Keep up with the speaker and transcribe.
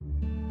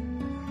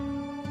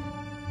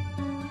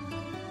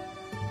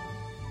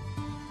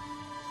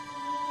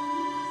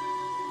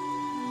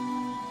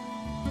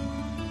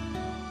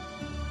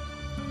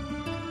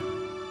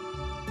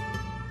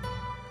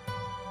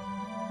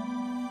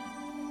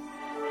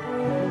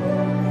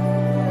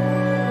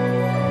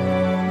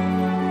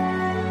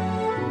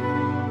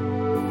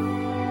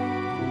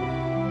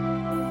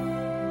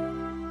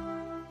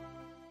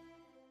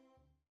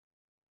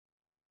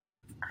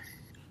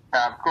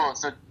Cool.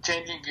 So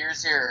changing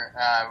gears here,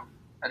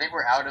 I think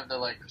we're out of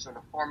the sort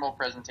of formal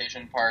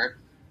presentation part,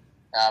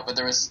 but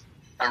there was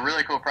a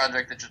really cool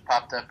project that just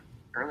popped up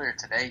earlier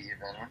today,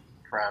 even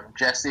from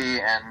Jesse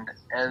and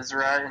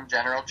Ezra in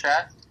general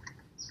chat.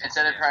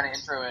 Instead of trying to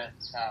intro it,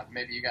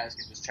 maybe you guys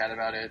could just chat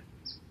about it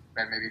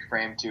and maybe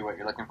frame to what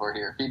you're looking for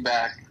here: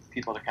 feedback,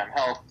 people to come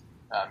help,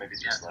 maybe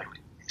just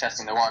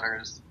testing the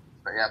waters.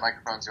 But yeah,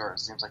 microphone's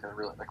yours. Seems like a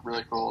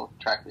really cool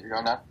track that you're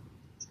going down.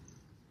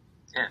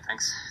 Yeah,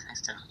 thanks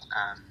Tim.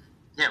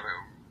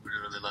 We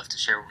really love to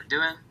share what we're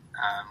doing.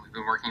 We've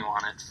been working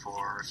on it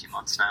for a few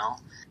months now,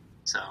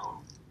 so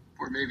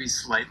we're maybe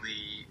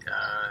slightly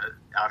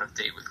out of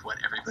date with what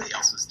everybody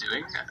else is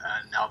doing.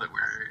 Now that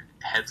we're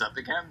heads up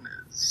again,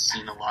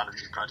 seen a lot of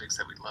new projects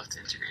that we'd love to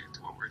integrate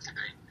into what we're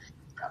doing.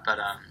 But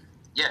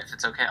if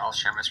it's okay, I'll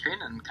share my screen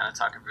and kind of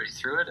talk everybody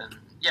through it. And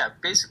yeah,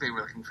 basically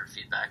we're looking for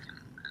feedback and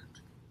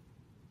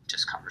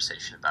just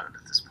conversation about it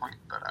at this point,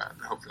 but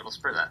hopefully it'll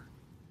spur that.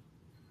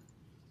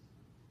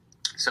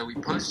 So we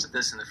posted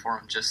this in the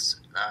forum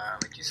just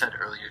like you said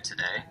earlier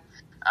today,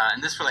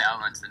 and this really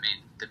outlines the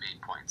main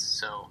points.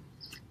 So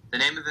the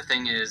name of the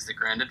thing is The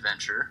Grand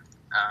Adventure,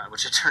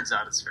 which it turns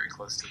out is very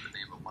close to the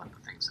name of one of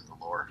the things in the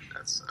lore.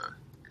 That's an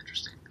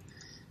interesting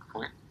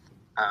point.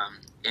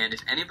 And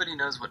if anybody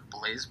knows what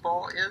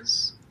Blazeball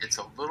is, it's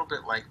a little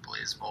bit like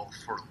Blazeball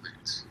for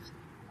loot.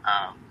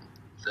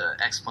 The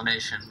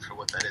explanation for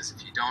what that is,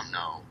 if you don't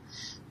know,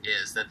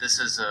 is that this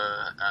is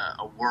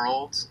a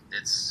world.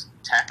 It's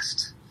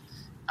text.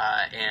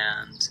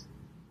 And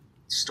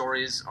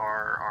stories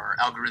are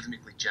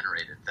algorithmically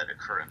generated that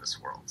occur in this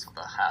world. So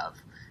they'll have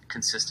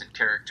consistent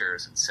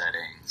characters and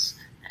settings,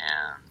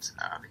 and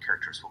the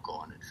characters will go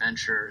on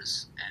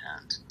adventures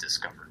and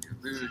discover new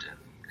loot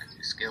and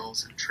new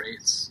skills and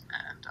traits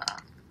and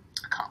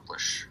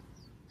accomplish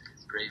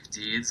brave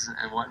deeds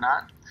and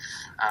whatnot.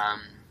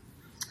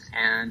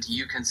 And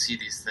you can see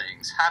these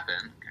things happen.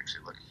 You can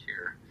actually look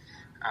here.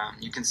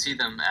 You can see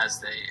them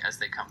as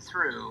they come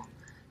through.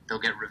 They'll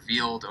get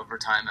revealed over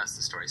time as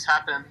the stories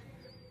happen.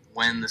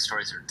 When the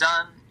stories are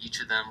done, each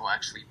of them will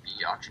actually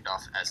be auctioned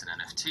off as an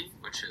NFT,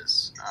 which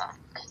is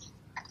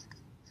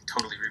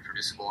totally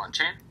reproducible on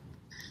chain.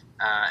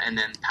 And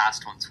then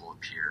past ones will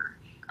appear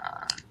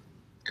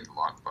in the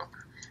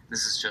logbook.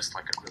 This is just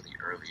like a really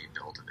early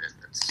build of it.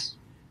 That's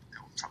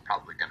I'm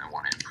probably going to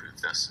want to improve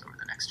this over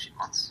the next few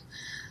months.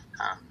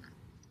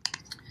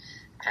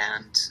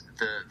 And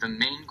the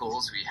main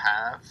goals we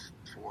have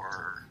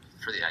for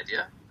the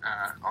idea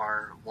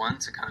are, one,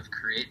 to kind of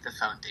create the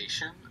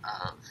foundation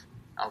of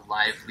a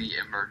lively,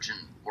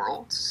 emergent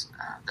world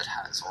that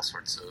has all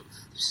sorts of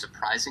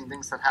surprising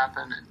things that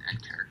happen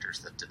and characters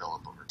that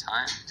develop over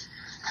time,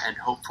 and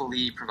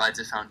hopefully provides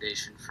a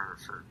foundation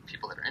for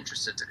people that are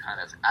interested to kind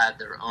of add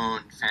their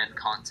own fan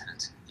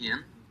content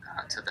in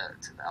to the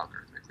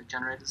algorithmically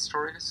generated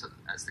story. So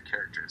as the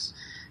characters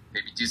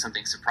maybe do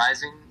something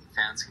surprising,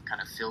 fans can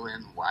kind of fill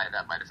in why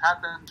that might have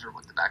happened or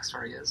what the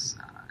backstory is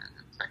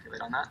and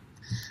speculate on that.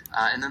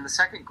 And then the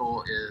second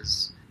goal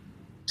is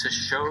to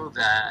show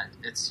that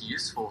it's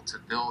useful to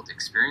build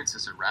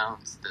experiences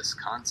around this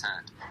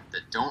content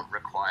that don't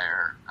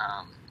require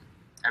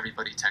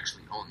everybody to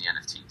actually own the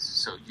NFTs.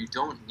 So you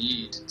don't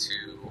need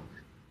to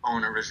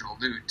own original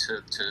loot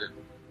to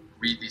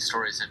read these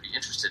stories and be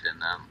interested in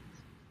them.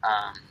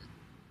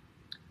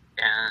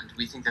 And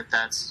we think that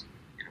that's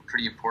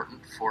pretty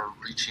important for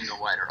reaching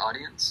a wider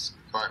audience.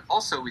 But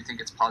also we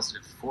think it's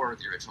positive for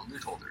the original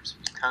loot holders,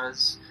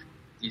 because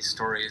these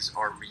stories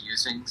are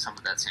reusing some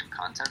of that same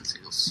content. So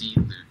you'll see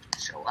loot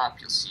show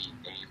up, you'll see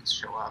names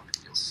show up,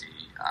 you'll see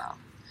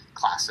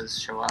classes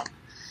show up,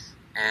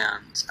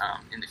 and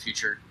in the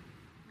future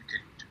we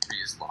could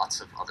reuse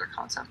lots of other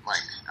content.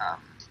 Like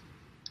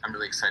I'm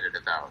really excited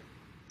about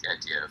the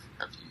idea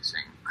of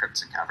using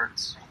crypts and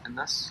caverns in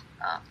this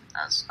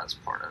as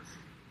part of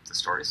the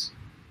stories.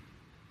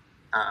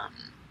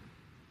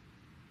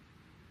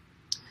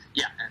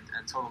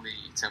 And totally,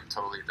 Tim,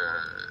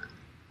 the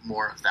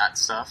more of that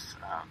stuff,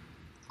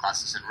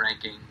 classes and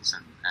rankings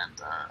and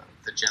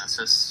the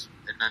Genesis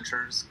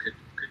adventures could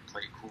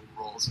play cool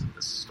roles in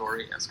this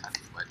story as kind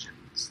of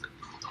legends that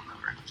people don't know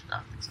very much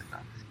about, things like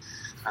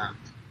that.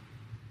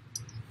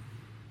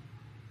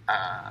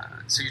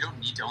 So you don't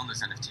need to own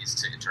those NFTs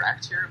to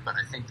interact here, but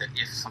I think that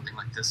if something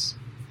like this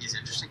is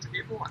interesting to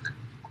people and that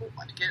people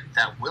want to get,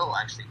 that will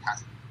actually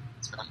pass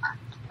its value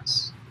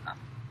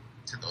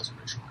to those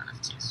original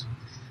NFTs.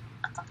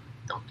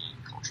 They'll gain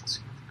cultural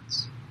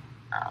significance.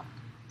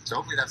 So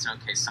hopefully that's an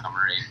okay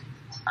summary.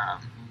 I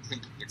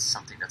think it's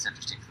something that's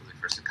interesting for the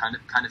first and kind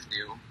of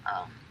new.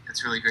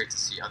 It's really great to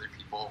see other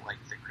people like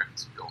the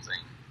Crypt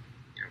building,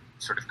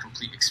 sort of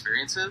complete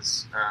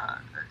experiences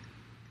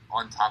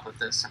on top of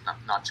this, and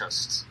not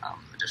just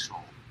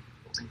additional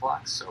building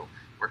blocks. So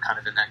we're kind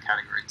of in that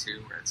category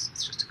too, where it's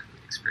just a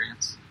complete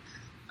experience.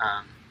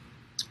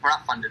 We're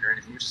not funded or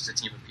anything. We're just a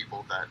team of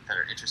people that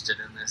are interested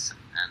in this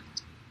and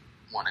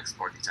want to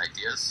explore these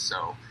ideas.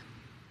 So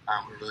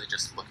we're really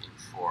just looking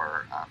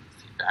for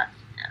feedback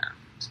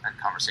and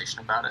conversation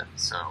about it.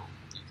 So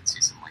you can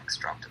see some links links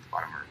dropped at the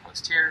bottom of our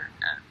post here,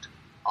 and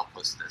I'll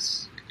post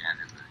this again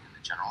in the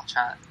general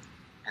chat.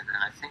 And then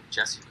I think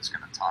Jesse was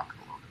going to talk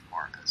a little bit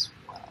more as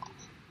well.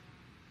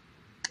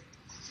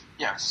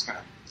 Yeah, I was just going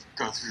to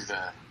go through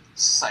the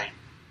site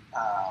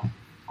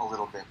a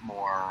little bit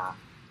more,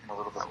 in a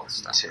little bit more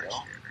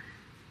detail.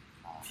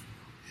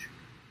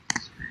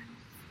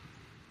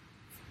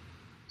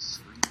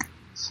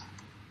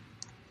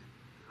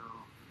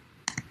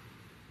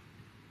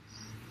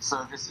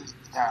 So this is,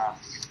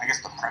 I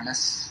guess, the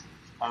premise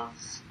of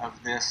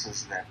this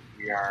is that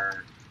we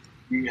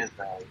as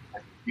a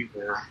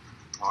user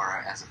or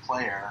as a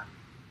player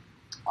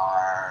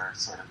are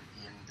sort of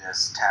in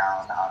this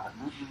town out of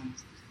Newton.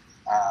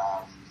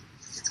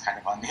 It's kind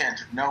of on the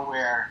edge of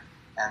nowhere,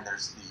 and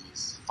there's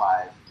these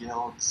 5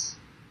 guilds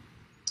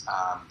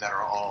that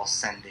are all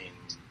sending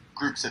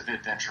groups of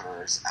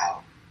adventurers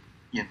out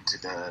into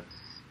the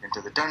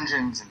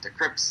dungeons, into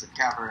crypts and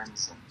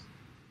caverns, and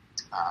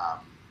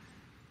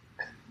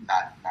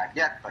not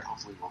yet, but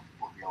hopefully we'll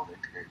be able to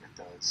integrate with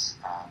those,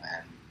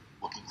 and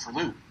looking for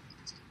loot,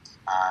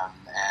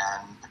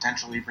 and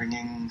potentially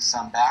bringing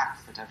some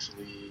back,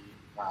 potentially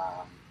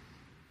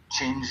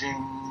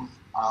changing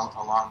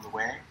along the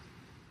way.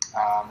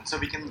 And so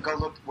we can go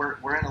look.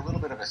 We're in a little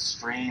bit of a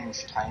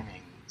strange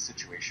timing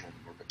situation.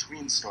 We're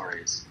between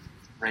stories.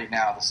 Right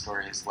now, the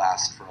stories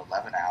last for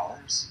 11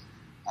 hours,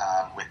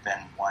 with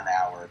then 1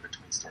 hour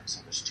between stories.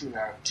 So there's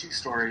two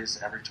stories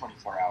every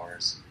 24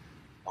 hours.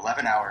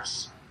 11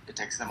 hours. It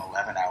takes them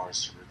 11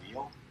 hours to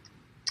reveal,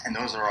 and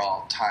those are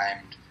all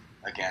timed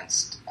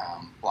against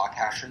block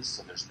hashes.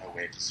 So there's no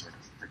way to sort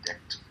of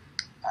predict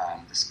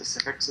the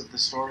specifics of the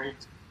story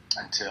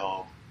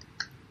until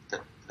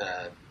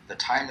the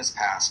time has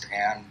passed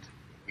and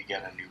we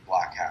get a new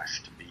block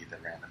hash to be the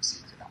random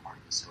seed for that part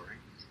of the story.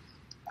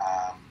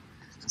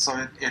 And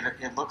so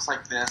it looks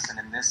like this, and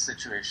in this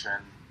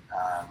situation,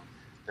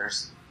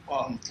 there's,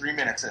 well, in 3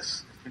 minutes,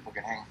 if people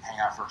can hang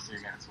out for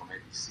 3 minutes, we'll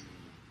maybe see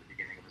the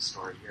beginning of the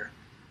story here.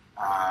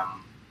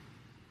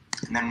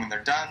 And then when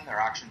they're done,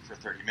 they're auctioned for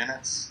 30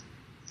 minutes.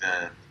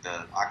 The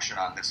auction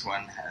on this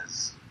one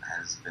has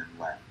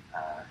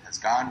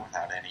gone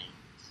without any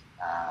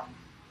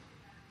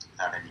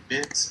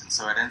bids, and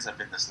so it ends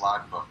up in this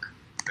logbook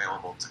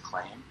available to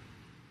claim.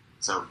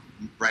 So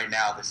right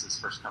now, this is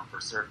first come,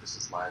 first served. This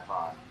is live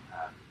on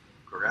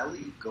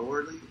Gorelli,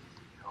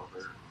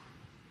 however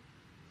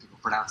people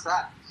pronounce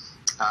that.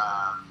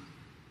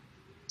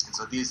 And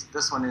so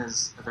this one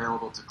is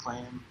available to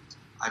claim.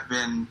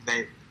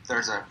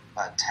 There's a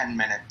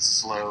 10-minute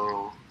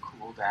slow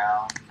cool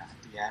down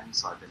at the end,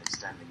 so I've been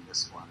extending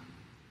this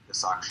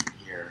auction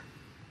here.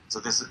 So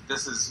this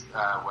is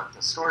what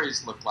the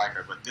stories look like,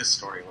 or what this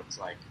story looks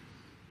like.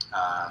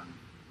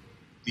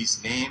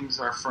 These names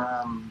are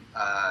from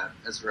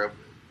Ezra.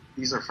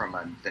 These are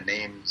from the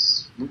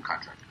names loot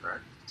contract,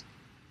 correct?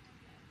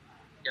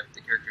 Yep,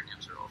 the character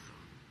names are all from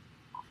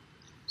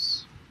the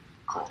names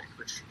project,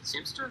 which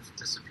seems to have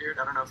disappeared.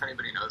 I don't know if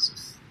anybody knows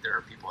if there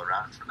are people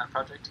around from that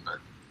project, but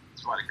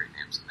there's a lot of great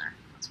names in there.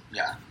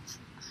 Yeah.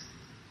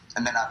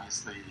 And then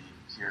obviously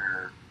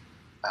here,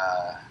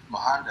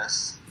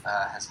 Mohandas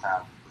has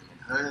found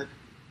Gleaming Hood,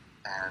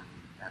 and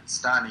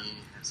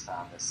Stani has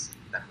found this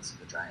Necklace of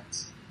the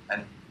Giants.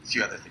 And a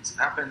few other things have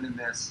happened in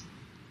this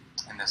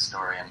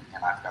story, and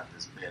I've got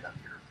this bid up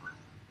here for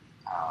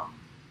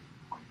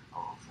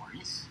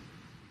 0.004 ETH,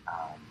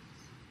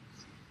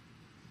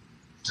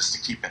 just to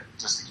keep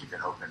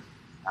it open.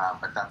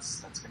 But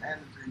that's going to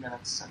end in 3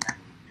 minutes, and then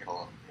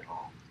it'll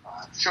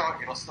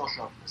still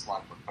show up in this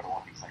logbook, but it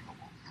won't be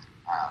claimable.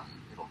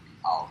 It'll be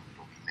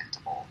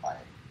mintable by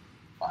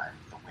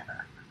the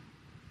winner.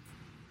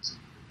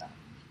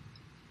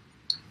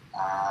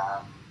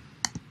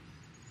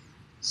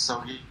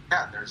 So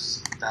yeah,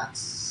 that's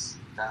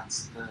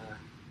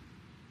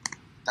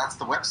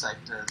the website.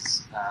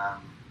 I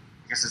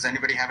guess, does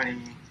anybody have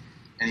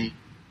any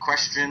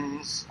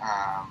questions?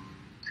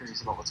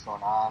 Curious about what's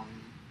going on.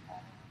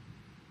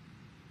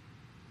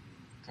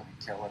 Can we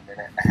kill a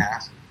minute and a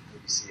half and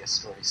maybe see a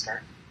story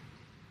start?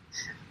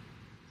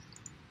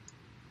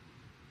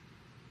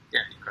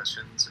 Yeah, any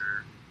questions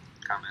or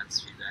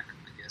comments, feedback,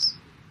 I guess?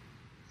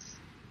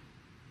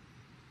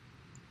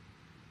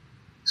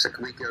 So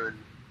can we go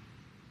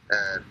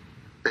and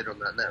bid on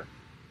that now?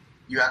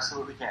 You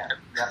absolutely can.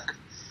 Yep.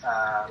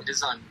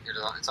 It's on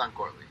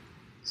Gorley,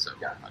 so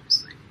yeah.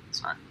 Obviously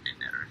it's not in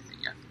net or anything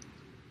yet.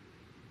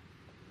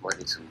 Might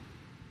need some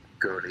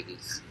Gorley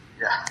ETH.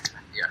 Yeah.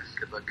 Yeah,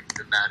 good luck.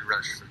 The mad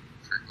rush for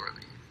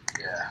Gorley.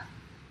 Yeah.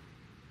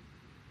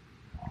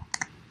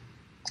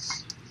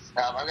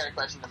 I've got a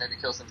question to maybe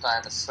kill some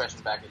time. This is a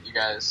question back at you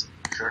guys.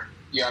 Sure.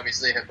 You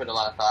obviously have put a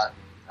lot of thought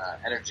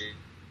and energy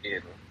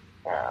and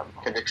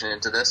conviction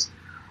into this.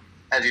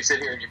 As you sit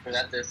here and you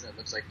present this, and it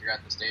looks like you're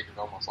at the stage of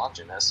almost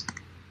launching this.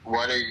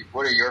 What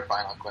are your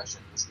final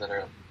questions that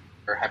are,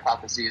 or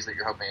hypotheses that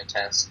you're hoping to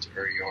test,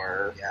 or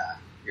your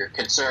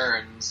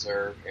concerns,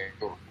 or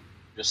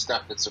just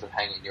stuff that's sort of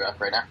hanging you up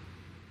right now?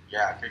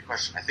 Yeah, great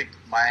question. I think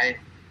my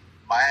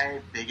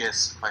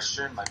biggest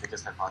question, my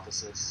biggest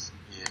hypothesis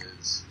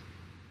is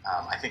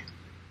I think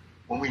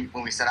when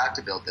we set out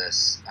to build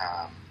this,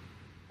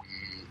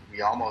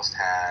 we almost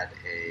had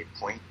a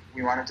point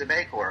we wanted to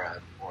make or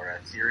a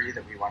theory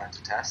that we wanted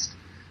to test,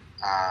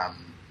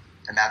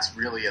 and that's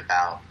really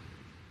about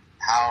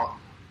how,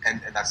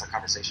 and that's a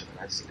conversation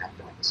that I've seen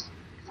happen in this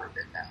community for a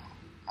bit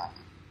now.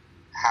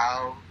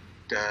 How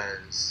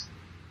does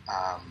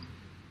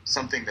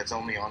something that's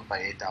only owned by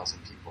 8,000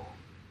 people,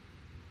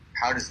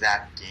 how does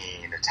that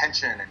gain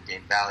attention and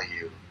gain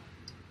value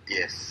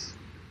if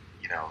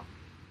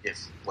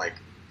like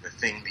the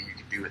thing that you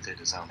can do with it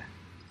is own it?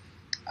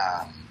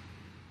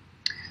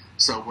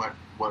 So what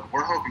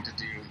we're hoping to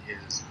do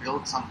is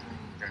build something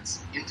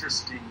that's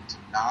interesting to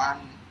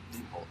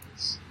non-lead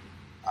holders,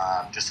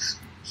 just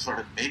sort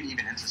of maybe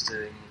even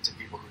interesting to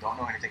people who don't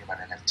know anything about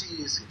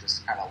NFTs, who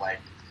just kind of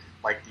like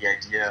the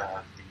idea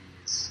of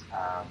these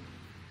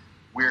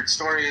weird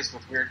stories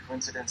with weird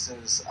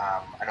coincidences.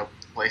 I know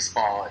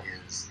Baseball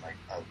is like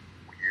a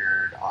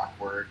weird,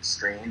 awkward,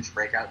 strange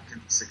breakout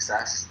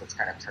success that's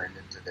kind of turned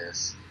into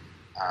this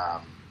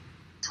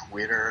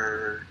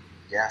Twitter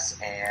yes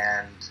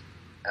and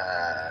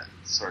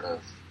sort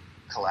of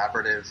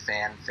collaborative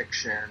fan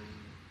fiction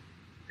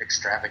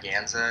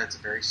extravaganza. It's a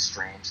very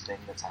strange thing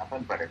that's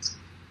happened, but it's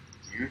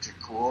huge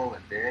and cool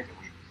and big, and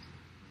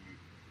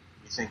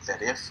we think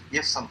that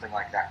if something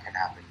like that can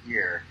happen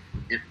here,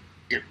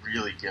 it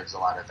really gives a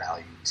lot of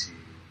value to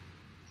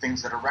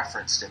things that are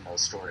referenced in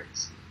those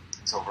stories.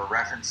 And so we're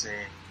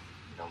referencing,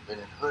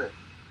 Linen Hood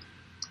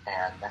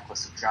and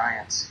Necklace of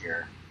Giants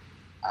here.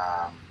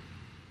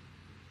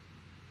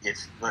 If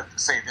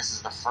let's say this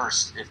is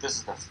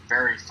the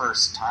very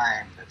first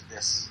time that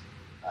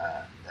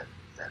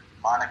that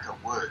Monica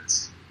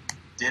Woods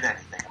did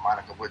anything, and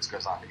Monica Woods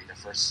goes on to be the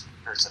first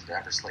person to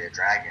ever slay a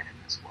dragon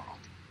in this world.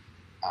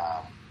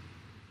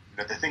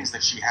 The things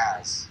that she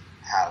has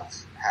have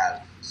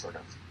sort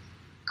of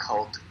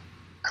cult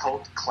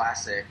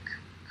classic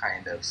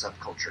kind of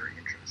subculture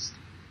interest,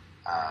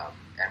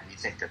 and we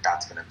think that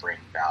that's going to bring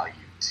value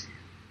to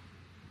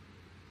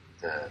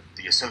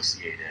the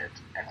associated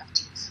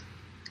NFTs,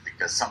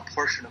 because some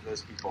portion of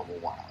those people will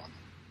want to own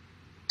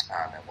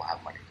them, and will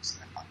have money to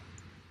spend on them.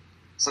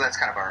 So that's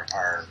kind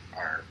of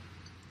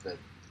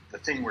the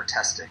thing we're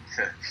testing,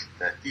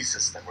 the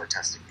thesis that we're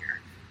testing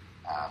here.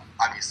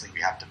 Obviously,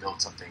 we have to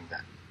build something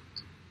that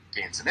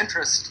gains some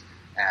interest,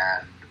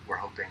 and we're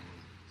hoping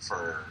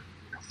for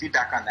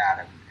feedback on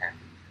that and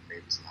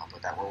maybe some help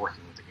with that. We're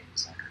working with the game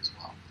designer as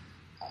well,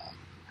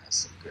 who has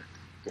some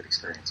good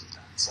experience with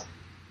that. So,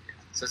 yeah.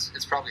 So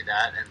it's probably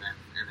that, and then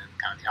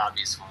kind of the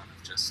obvious one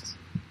of just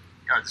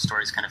are the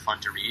stories kind of fun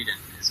to read, and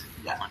is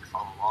it fun to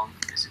follow along,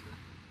 basically.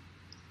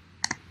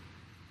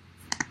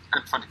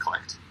 And fun to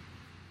collect.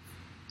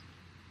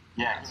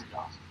 Yeah, here we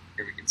go.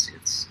 Here we can see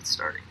it's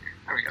starting here.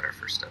 Now we got our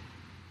first step.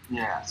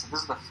 Yeah, so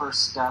this is the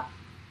first step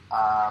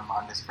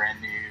on this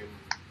brand new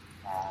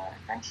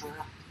adventure.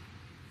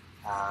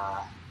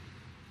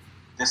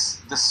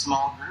 This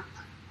small group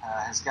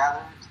has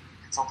gathered,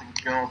 consulting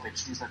a guild. They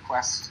choose their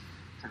quest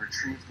to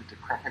retrieve the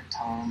decrepit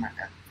tome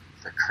at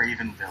the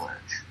Craven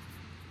Village.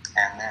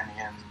 And then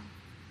in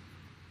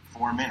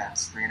 3.5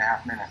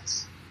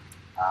 minutes,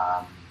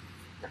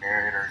 the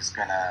narrator is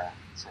going to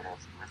sort of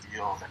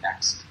reveal the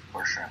next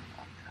portion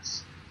of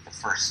this, the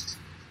first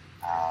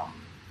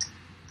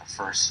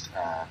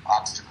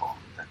obstacle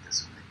that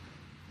this group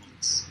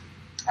meets,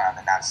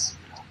 and that's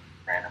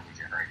randomly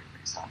generated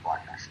based on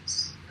Black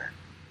Ashes. That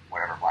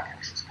whatever Black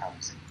Ashes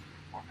comes in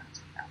 4 minutes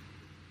from now,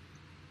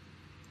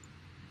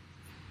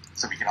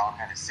 so we can all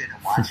kind of sit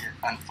and watch it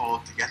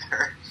unfold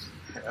together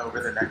over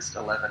the next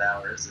 11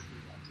 hours if we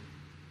want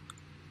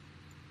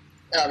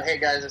to. Hey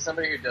guys, as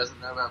somebody who doesn't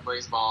know about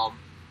Baseball,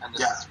 and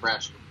this is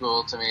fresh and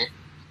cool to me,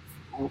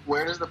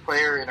 where does the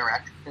player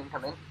interaction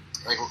come in?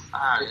 Like,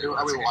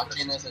 are we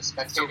watching as a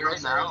spectator? So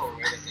right now, or a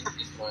way to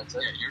influence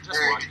it? Yeah, you're just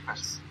watching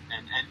this,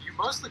 and you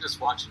mostly just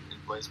watch it in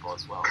Baseball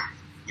as well.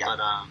 Yeah. But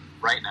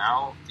right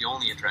now, the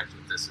only interaction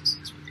with this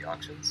is with the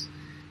auctions.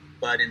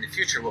 But in the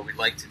future, what we'd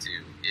like to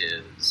do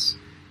is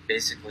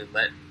basically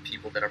let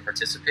people that are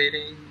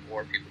participating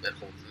or people that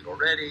hold it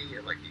already,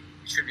 like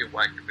it should be a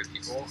wide group of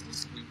people.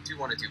 We do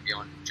want to do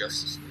beyond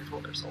just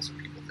neutral. There's also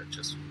people that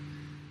just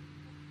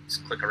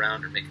click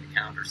around or make an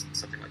account or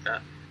something like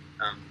that.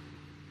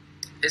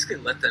 Basically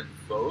let them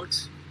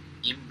vote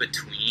in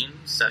between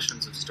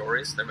sessions of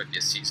stories. There might be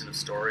a season of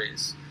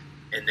stories,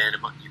 and then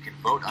you can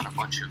vote on a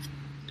bunch of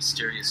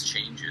mysterious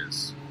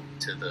changes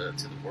to the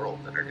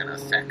world that are going to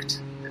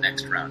affect the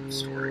next round of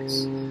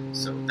stories.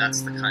 So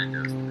that's the kind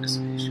of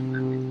participation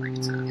that we'd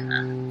like to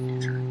have in the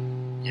future.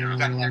 There are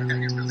going to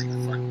be really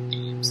fun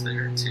games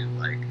there too,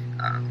 like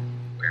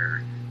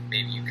where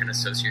maybe you can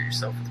associate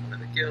yourself with one of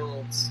the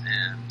guilds,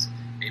 and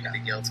maybe the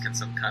guilds can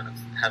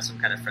have some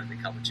kind of friendly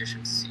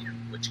competition to see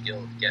which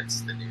guild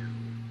gets the new,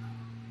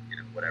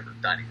 whatever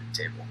dining room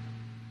table.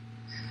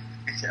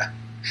 Yeah.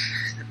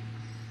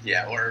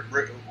 Yeah, or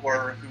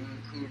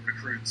who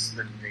recruits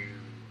a new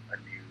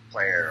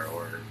player,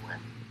 or when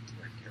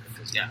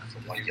characters move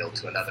from one guild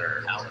to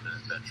another. Paladin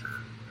adventure.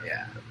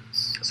 Yeah.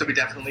 So we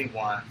definitely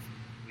want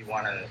we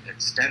want to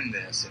extend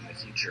this in the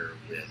future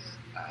with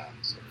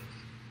sort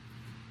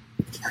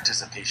of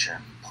participation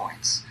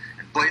points.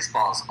 And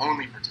baseball's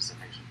only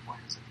participation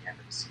point is at the end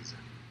of the season.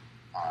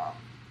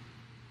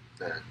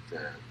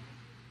 The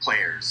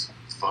players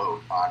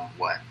vote on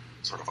what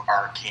sort of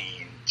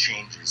arcane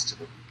changes to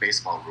the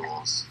baseball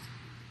rules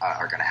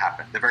are going to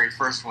happen. The very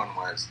first one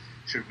was,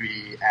 should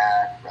we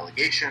add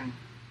relegation,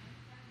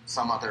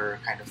 some other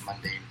kind of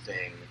mundane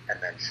thing, and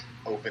then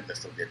open the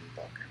Forbidden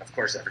Book? And of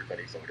course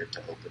everybody voted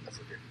to open the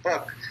Forbidden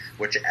Book,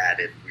 which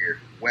added weird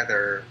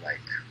weather like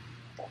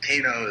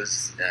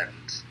volcanoes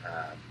and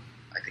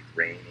I think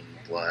raining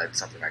blood,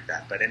 something like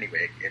that. But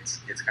anyway, it's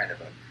kind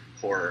of a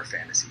horror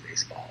fantasy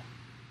baseball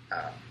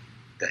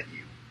that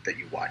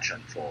you watch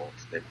unfold.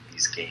 That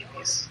these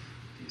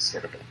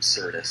sort of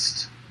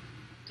absurdist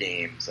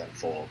games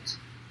unfold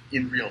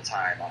in real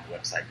time on the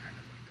website, kind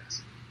of like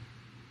this.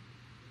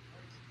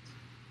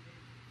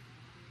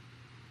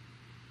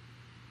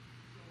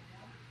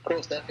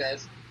 Cool stuff,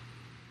 guys.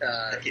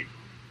 Thank you.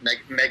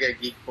 Mega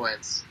geek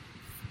points.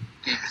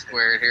 Geek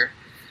squared here.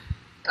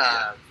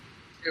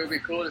 It would be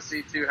cool to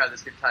see, too, how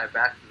this could tie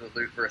back to the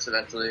Lootverse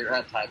eventually. Or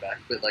not tie back,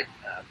 but,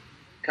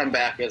 come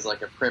back as, a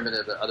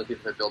primitive that other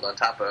people could build on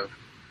top of.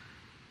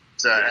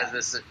 So as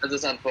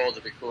this unfolds,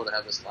 it'd be cool to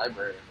have this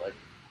library of,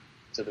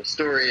 sort of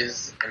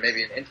stories, and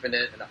maybe an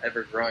infinite and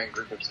ever-growing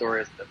group of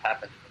stories that have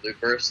happened in the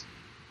Lootverse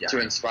to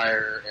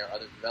inspire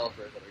other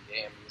developers, other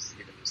games,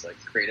 even just,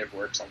 creative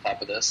works on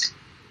top of this.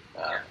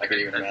 I could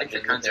even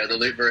imagine the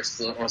Lootverse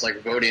is almost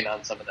voting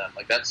on some of them.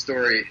 That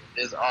story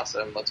is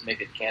awesome. Let's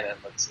make it canon.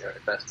 Let's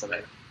invest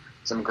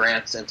some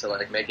grants into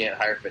making it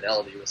higher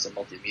fidelity with some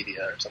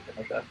multimedia or something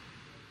like that.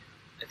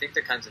 I think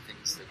the kinds of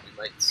things that we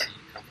might see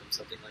come from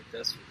something like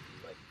this would be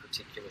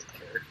particular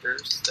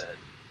characters that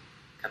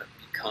kind of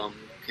become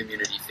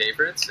community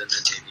favorites, and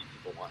then maybe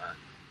people want to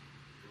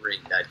bring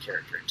that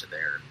character into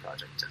their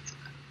project and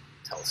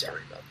tell a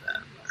story about that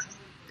or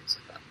things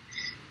like that.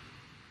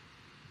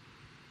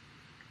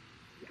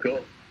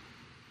 Cool.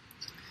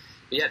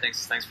 But yeah,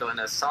 thanks for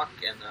letting us talk,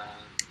 and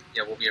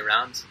we'll be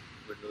around.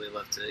 We'd really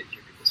love to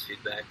hear people's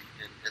feedback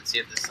and see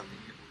if this is something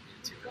people would be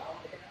into.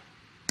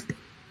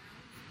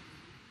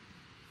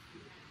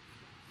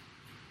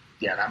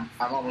 Yeah, and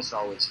I'm almost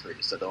always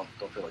free, so don't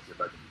feel like you're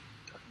bugging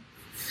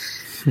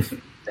me.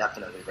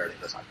 Definitely ready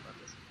to talk about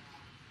this.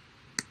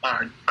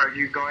 Are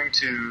you going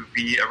to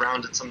be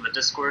around in some of the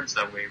Discords?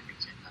 That way we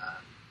can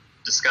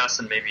discuss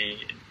and maybe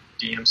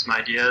DM some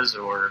ideas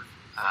or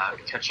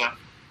catch up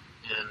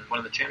in one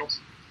of the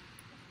channels?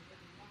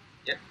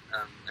 Yeah,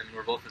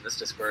 we're both in this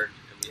Discord,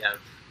 and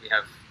we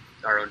have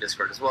our own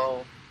Discord as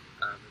well.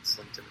 It's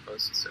linked in the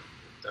post, so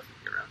we'll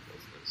definitely be around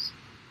both of those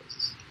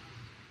places.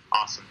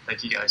 Awesome.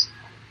 Thank you, guys.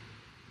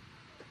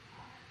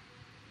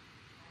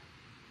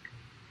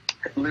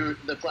 Loot,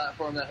 the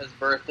platform that has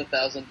birthed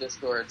 1,000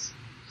 Discords.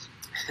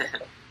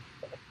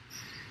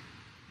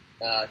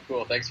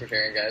 Cool. Thanks for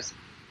sharing, guys.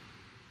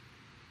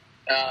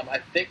 I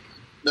think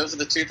those are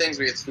the two things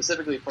we had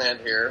specifically planned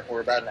here. We're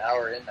about an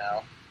hour in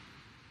now.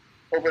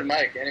 Open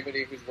mic.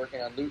 Anybody who's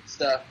working on loot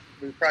stuff,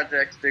 loot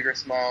projects, big or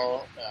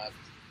small,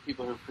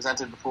 people who've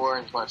presented before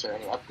and just want to share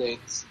any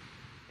updates,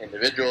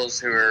 individuals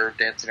who are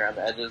dancing around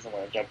the edges and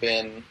want to jump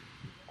in,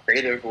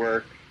 creative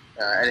work,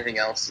 anything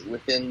else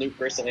within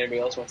Lootverse that anybody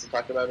else wants to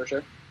talk about or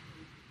share?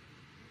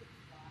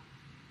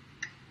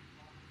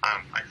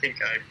 I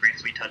think I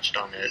briefly touched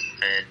on it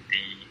in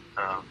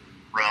the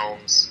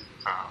Realms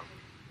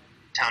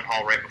town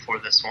hall right before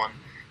this one,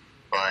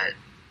 but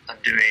I'm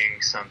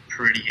doing some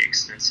pretty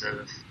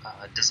extensive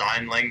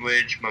design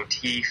language,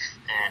 motif,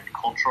 and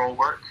cultural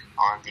work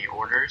on the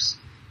orders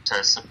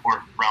to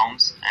support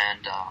Realms,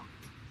 and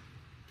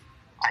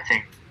I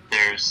think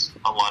there's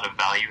a lot of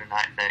value in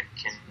that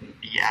can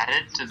be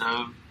added to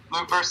the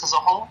Lootverse as a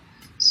whole,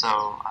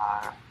 so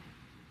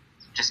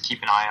just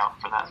keep an eye out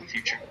for that in the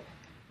future.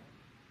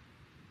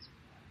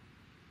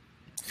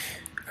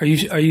 Are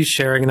you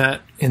sharing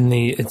that in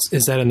the?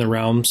 Is that in the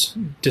Realms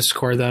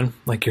Discord then?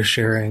 You're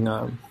sharing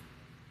some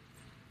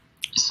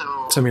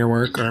of your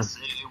work, yes,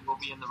 it will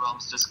be in the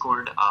Realms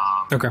Discord.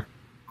 Okay.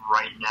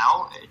 Right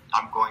now,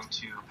 I'm going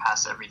to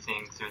pass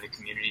everything through the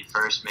community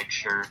first, make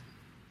sure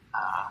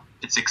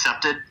it's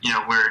accepted.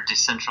 We're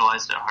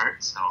decentralized at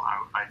heart, so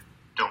I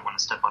don't want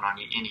to step on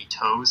any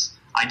toes.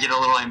 I get a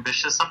little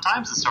ambitious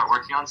sometimes and start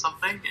working on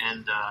something,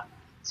 and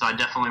so I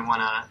definitely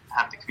want to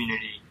have the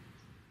community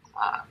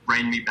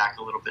rein me back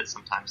a little bit.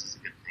 Sometimes is a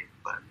good thing,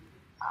 but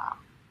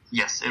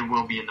yes, it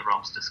will be in the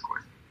Realms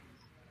Discord.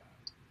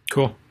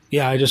 Cool.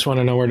 Yeah, I just want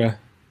to know where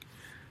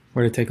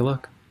to take a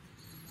look.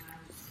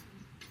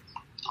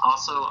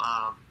 Also,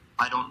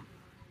 I don't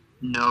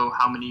know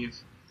how many of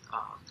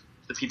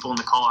the people in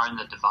the call are in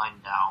the Divine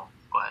now,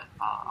 but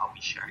I'll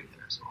be sharing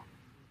there as well.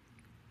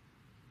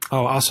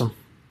 Oh, awesome.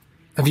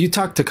 Have you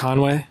talked to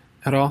Conway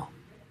at all?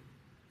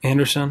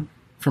 Anderson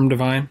from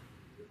Divine?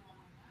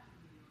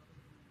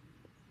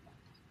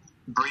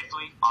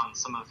 Briefly on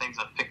some of the things.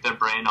 I've picked their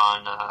brain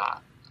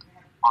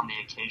on the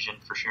occasion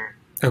for sure.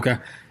 Okay.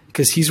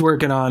 Because he's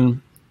working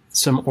on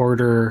some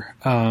order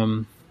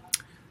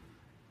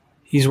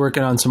He's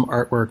working on some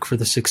artwork for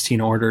the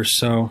 16 Orders.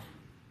 So,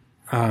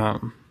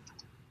 Conway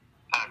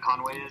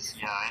is,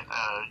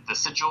 the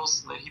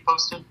sigils that he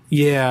posted.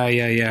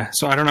 Yeah.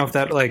 So I don't know if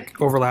that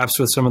like overlaps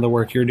with some of the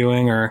work you're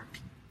doing, or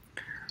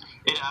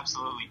it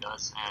absolutely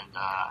does, and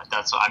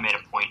that's why I made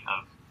a point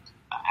of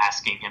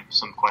asking him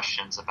some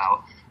questions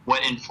about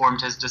what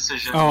informed his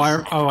decision.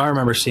 I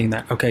remember seeing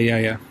that. Okay,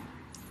 yeah.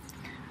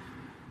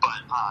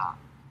 But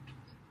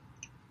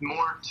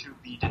more to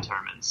be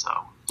determined. So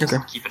just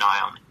okay. Keep an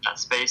eye on that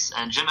space.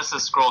 And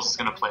Genesis Scrolls is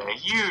going to play a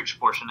huge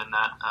portion in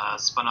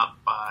that, spun up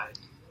by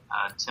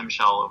Tim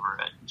Shell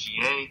over at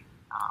GA.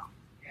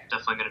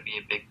 Definitely going to be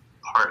a big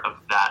part of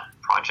that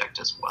project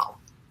as well.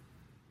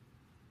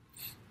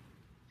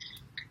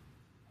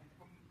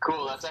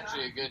 Cool, that's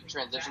actually a good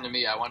transition to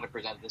me. I wanted to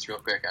present this real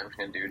quick. I'm just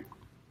going to do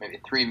maybe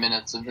 3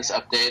 minutes of this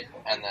update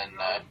and then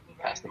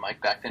pass the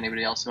mic back to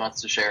anybody else who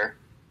wants to share.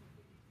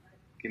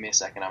 Give me a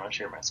second. I'm going to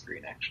share my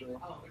screen, actually.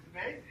 Oh, it's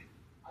amazing.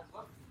 I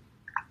love it.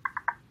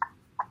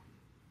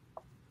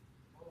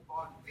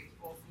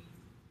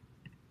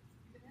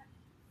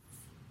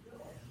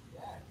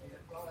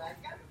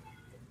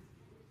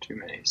 Too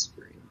many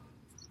screens.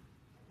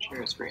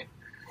 Share a screen.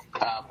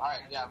 All right,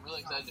 yeah, I'm really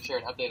excited to share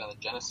an update on the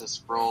Genesis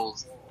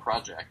Scrolls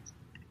project.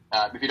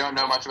 If you don't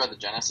know much about the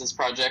Genesis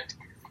project,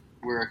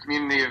 we're a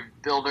community of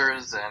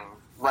builders and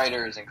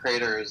writers and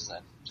creators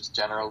and just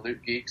general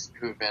loot geeks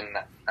who've been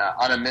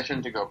on a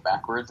mission to go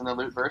backwards in the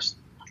lootverse.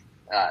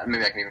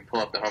 Maybe I can even pull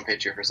up the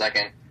homepage here for a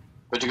second.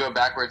 But to go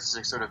backwards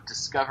to sort of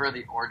discover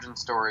the origin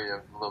story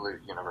of the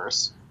loot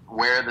universe,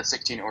 where the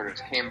 16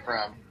 Orders came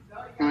from,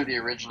 who the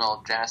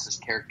original Genesis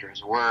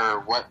characters were,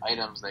 what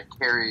items they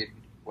carried,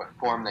 what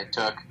form they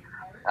took.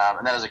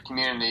 And that as a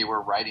community,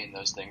 we're writing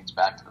those things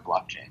back to the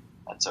blockchain.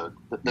 And so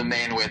the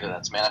main way that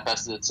that's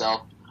manifested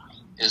itself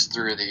is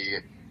through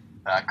the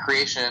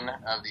creation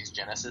of these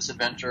Genesis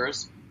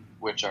adventurers,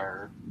 which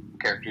are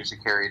characters who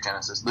carry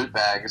Genesis loot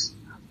bags.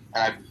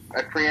 And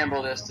I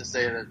preamble this to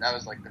say that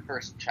was like the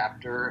first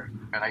chapter,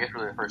 and I guess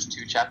really the first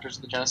 2 chapters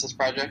of the Genesis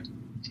project,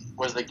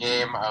 was the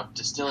game of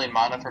distilling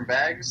mana from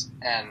bags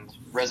and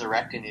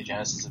resurrecting the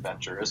Genesis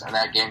adventurers. And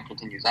that game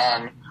continues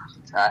on.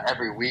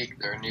 Every week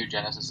there are new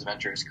Genesis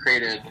adventures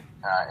created.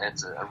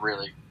 It's a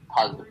really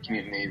positive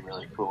community,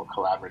 really cool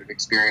collaborative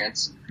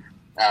experience.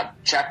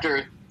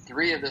 Chapter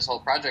 3 of this whole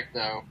project,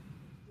 though,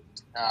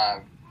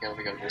 let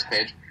me go to this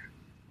page.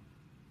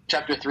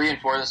 Chapter 3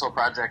 and 4 of this whole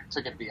project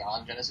took it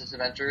beyond Genesis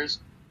Adventures.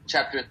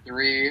 Chapter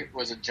 3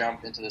 was a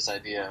jump into this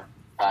idea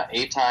of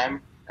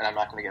A-time, and I'm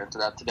not going to get into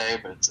that today,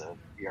 but it's a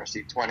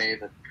ERC-20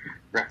 that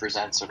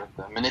represents sort of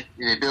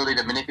the ability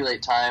to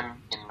manipulate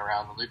time in and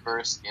around the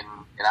lootverse in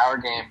our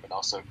game, but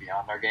also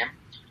beyond our game.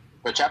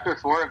 But Chapter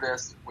 4 of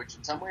this, which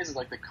in some ways is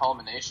like the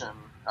culmination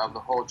of the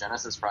whole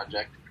Genesis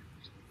project,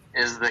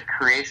 is the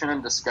creation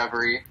and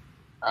discovery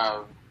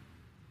of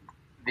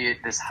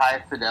this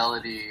high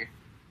fidelity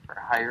or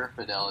higher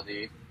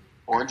fidelity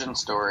origin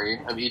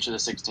story of each of the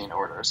 16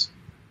 Orders.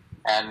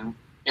 And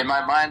in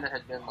my mind, it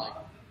had been like,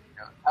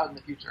 out in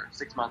the future,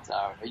 6 months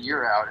out, a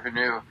year out, who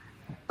knew?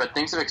 But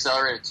things have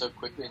accelerated so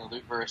quickly in the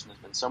lootverse, and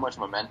there's been so much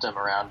momentum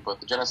around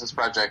both the Genesis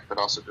project, but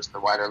also just the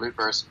wider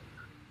lootverse,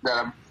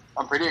 that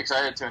I'm pretty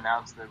excited to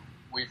announce that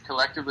we've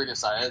collectively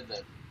decided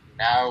that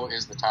now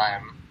is the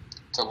time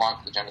to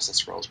launch the Genesis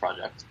Scrolls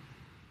project.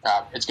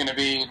 It's going to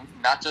be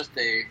not just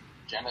a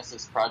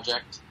Genesis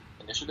project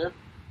initiative,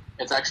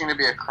 it's actually going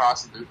to be a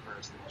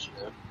cross-lootverse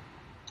initiative.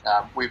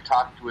 We've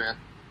talked with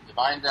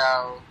Divine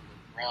DAO, with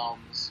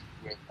Realms,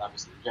 with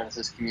obviously the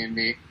Genesis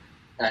community,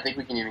 and I think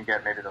we can even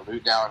get maybe the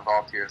Loot DAO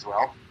involved here as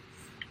well,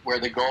 where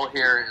the goal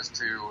here is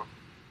to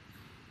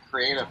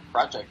create a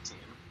project team,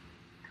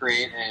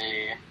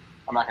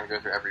 I'm not going to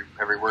go through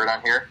every word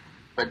on here,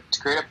 but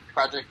to create a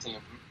project team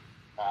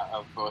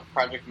of both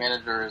project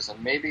managers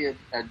and maybe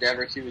a dev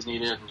or two is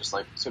needed, and just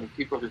like sort of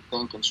people who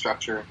think and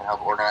structure and can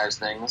help organize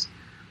things,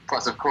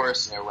 plus of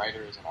course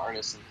writers and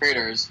artists and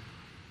creators,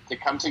 to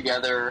come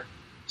together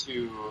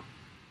to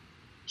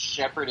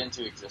shepherd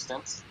into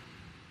existence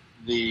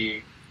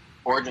the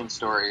origin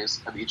stories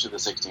of each of the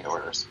 16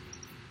 Orders.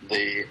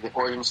 The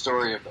origin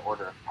story of the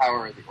Order of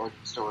Power, the origin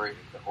story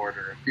of the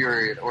Order of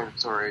Fury, the origin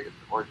story of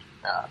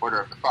the Order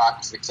of the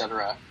Fox,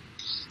 etc.,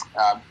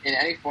 in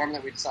any form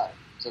that we decide.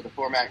 So the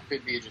format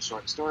could be just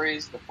short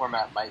stories. The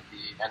format might be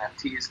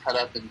NFTs cut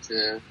up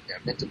into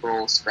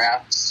mintable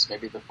scraps.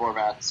 Maybe the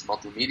format's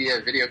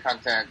multimedia, video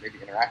content, maybe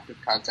interactive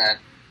content.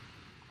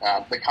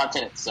 The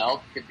content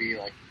itself could be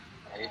like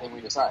anything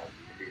we decide.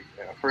 It could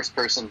be a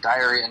first-person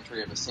diary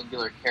entry of a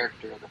singular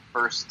character, the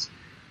first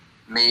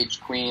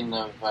mage queen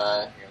of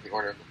the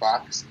Order of the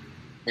Fox.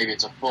 Maybe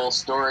it's a full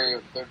story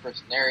with a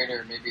third-person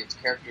narrator. Maybe it's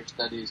character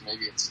studies.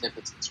 Maybe it's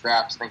snippets and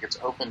scraps. I think it's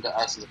open to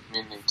us as a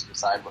community to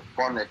decide what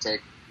form they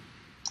take.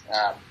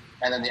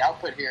 And then the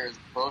output here is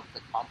both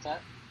the content,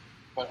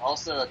 but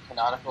also a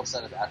canonical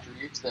set of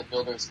attributes that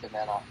builders can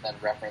then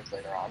reference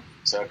later on.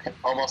 So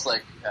almost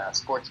like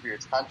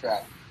Sportsbeard's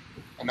contract.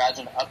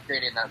 Imagine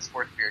upgrading that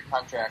Sportsbeard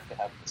contract to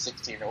have the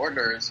 16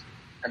 Orders,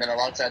 and then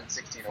alongside the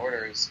 16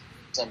 Orders,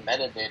 some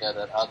metadata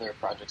that other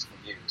projects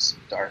can use.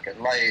 Dark and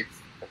light,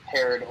 a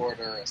paired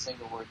order, a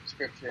single word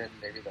description,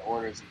 maybe the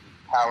order's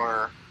unique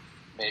power,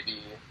 maybe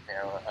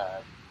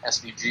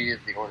SVG of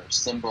the order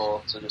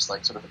symbol, so just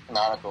like sort of a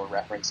canonical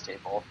reference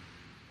table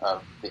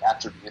of the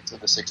attributes of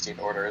the 16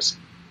 orders,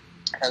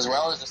 as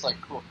well as just like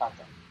cool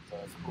content, so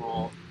a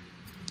cool,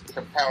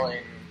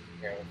 compelling,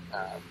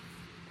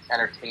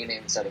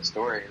 entertaining set of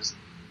stories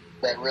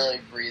that really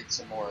breathe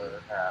some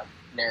more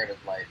narrative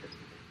life into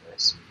the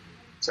universe.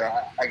 So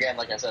again,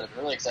 like I said, I've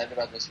been really excited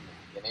about this from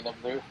the beginning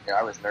of Loot.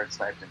 I was nerd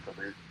sniped into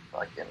Loot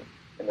like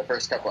in the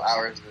first couple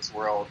hours of this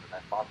world, and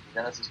I launched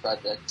the Genesis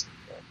project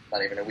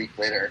not even a week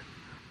later,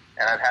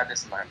 and I've had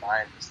this in my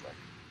mind, just like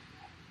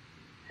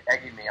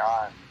egging me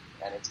on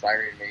and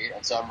inspiring me.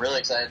 And so I'm really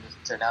excited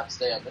to announce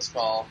today on this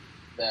call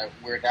that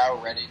we're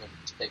now ready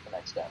to take the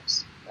next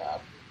steps.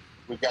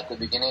 We've got the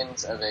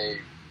beginnings of a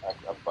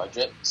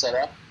budget set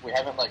up. We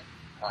haven't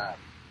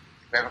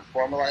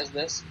formalized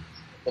this,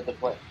 but the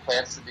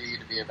plans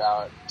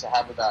to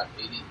have about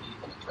 80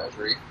 ETH in the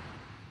treasury,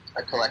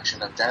 a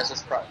collection of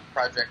Genesis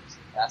project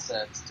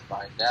assets,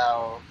 Divine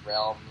DAO,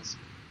 realms.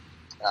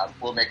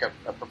 We'll make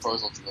a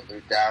proposal to the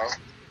Loot DAO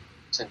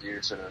to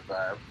do sort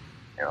of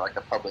like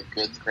a public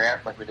goods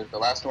grant like we did the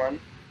last one.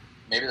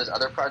 Maybe there's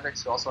other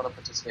projects who also want to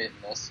participate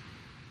in this.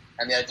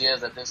 And the idea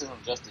is that this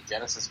isn't just a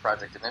Genesis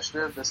project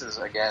initiative. This is,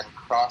 again,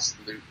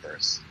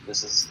 cross-Lootverse.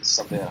 This is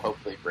something that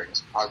hopefully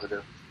brings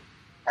positive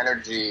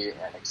energy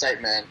and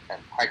excitement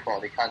and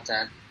high-quality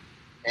content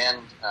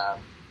and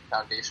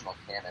foundational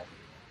canon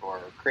for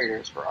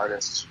creators, for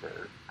artists,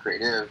 for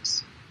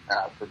creatives,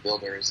 for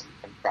builders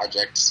and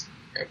projects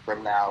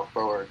from now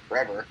forward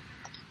forever.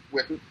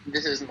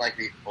 This isn't like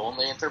the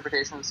only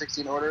interpretation of the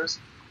 16 orders,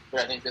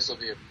 but I think this will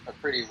be a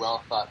pretty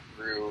well thought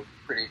through,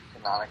 pretty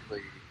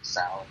canonically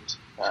sound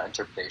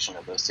interpretation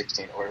of those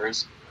 16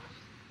 orders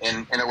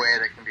in a way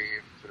that can be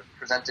sort of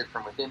presented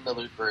from within the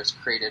Lootverse,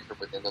 created from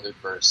within the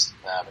Lootverse,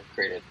 and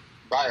created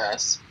by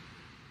us,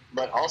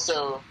 but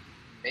also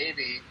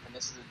maybe, and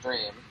this is a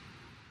dream,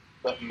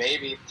 but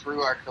maybe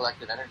through our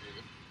collective energy,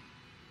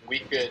 we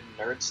could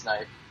nerd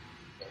snipe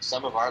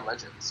some of our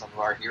legends, some of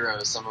our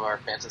heroes, some of our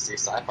fantasy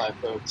sci-fi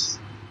folks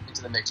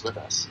into the mix with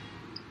us.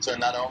 So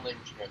not only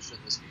should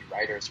this be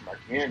writers from our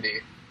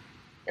community,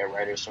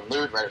 writers from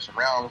Loot, writers from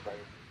Realms,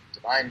 writers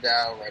from Divine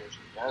DAO, writers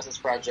from the Genesis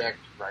Project,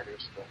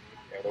 writers from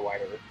the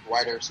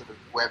wider sort of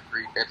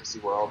Web3 fantasy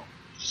world.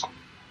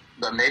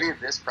 But maybe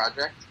this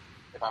project,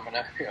 if I'm going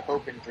to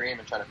hope and dream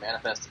and try to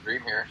manifest a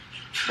dream here,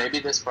 maybe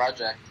this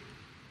project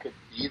could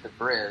be the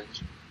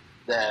bridge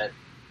that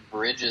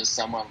bridges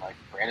someone like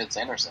Brandon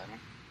Sanderson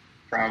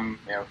from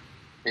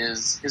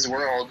his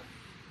world,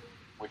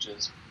 which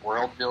is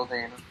world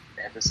building,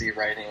 fantasy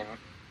writing,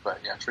 but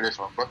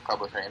traditional book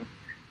publishing,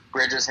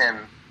 bridges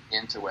him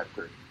into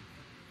Web3.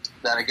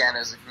 That again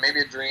is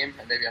maybe a dream,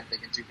 and maybe I'm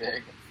thinking too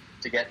big.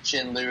 To get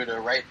Chin Lu to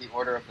write the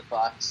Order of the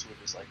Fox would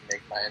just like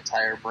make my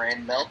entire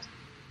brain melt.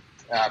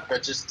 But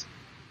let's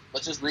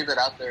just leave it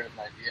out there as an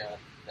idea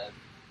that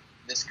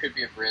this could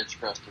be a bridge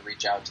for us to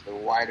reach out to the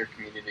wider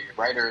community of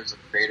writers, of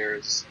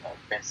creators, of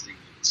fantasy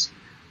geeks.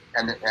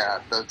 And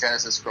the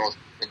Genesis Scrolls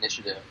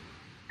initiative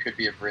could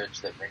be a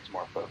bridge that brings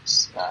more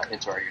folks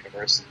into our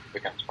universe and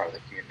becomes part of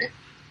the community.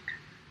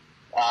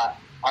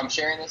 I'm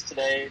sharing this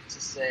today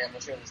to say I'm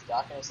going to share this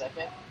doc in a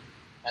second,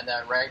 and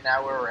that right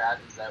now where we're at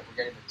is that we're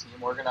getting the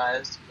team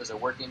organized. There's a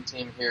working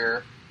team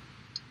here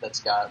that's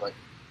got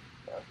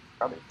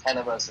probably 10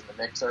 of us in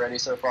the mix already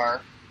so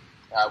far.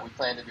 We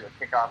plan to do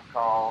a kickoff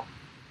call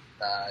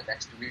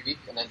next week,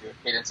 and then do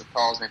a cadence of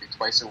calls maybe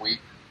twice a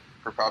week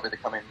for probably the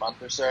coming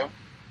month or so.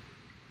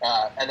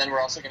 And then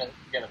we're also going to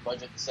get a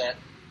budget set.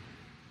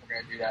 We're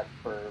going to do that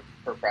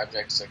per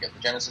project. So get the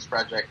Genesis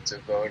project to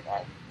vote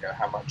on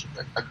how much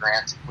a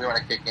grant we want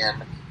to kick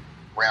in.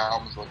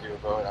 Realms will do a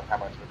vote on how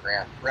much of a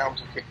grant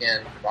Realms will kick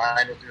in.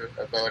 Divine will do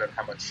a vote on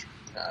how much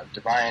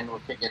Divine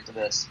will kick into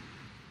this.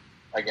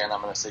 Again,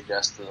 I'm going to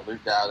suggest to the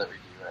Loot DAO that we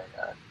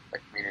do a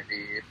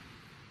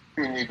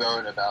community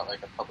vote about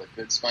like a public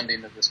goods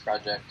funding of this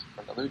project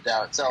from the Loot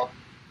DAO itself.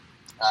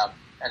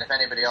 And if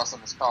anybody else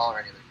on this call or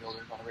any of the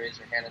builders want to raise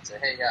their hand and say,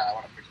 hey, yeah, I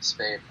want to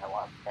participate, I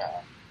want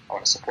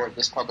to support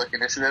this public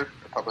initiative,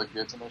 the public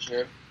goods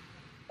initiative,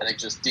 I think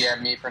just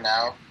DM me for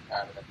now,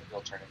 and then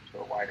we'll turn it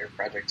into a wider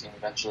project team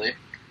eventually.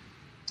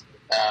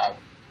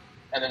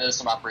 And then there's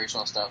some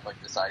operational stuff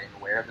like deciding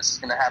where this is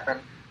going to happen.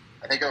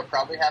 I think it will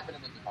probably happen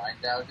in the Divine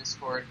DAO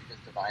Discord,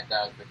 because Divine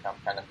DAO has become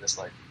kind of this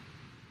like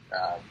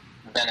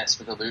Venice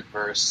for the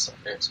Lootverse.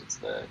 It's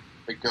the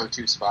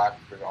go-to spot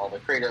for all the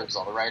creatives,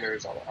 all the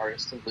writers, all the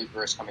artists of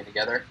Lootverse coming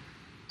together.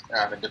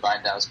 And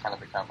Divine DAO has kind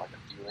of become like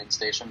a fueling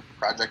station for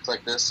projects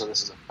like this. So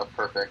this is a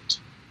perfect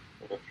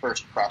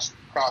first cross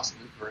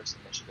Lootverse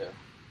initiative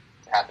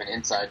to happen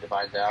inside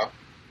Divine DAO.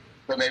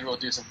 But maybe we'll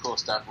do some cool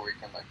stuff where we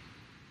can like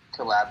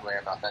collab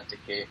land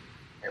authenticate,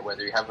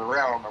 whether you have a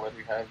realm or whether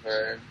you have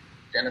a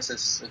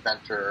Genesis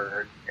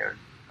adventure or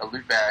a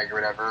loot bag or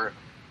whatever,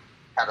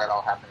 have that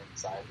all happen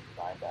inside the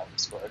Divine DAO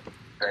Discord.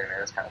 But anyway,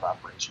 that's kind of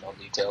operational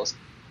details.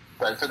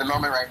 But for the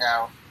moment right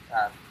now,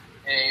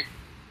 A,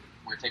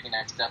 we're taking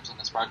next steps on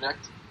this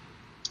project.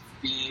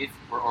 B,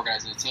 we're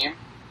organizing a team.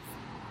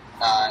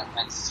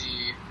 And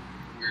C,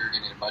 we're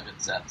getting a budget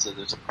set. So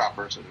there's a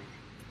proper sort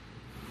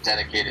of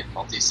dedicated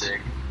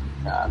multi-sig,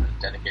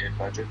 dedicated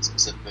budget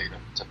specifically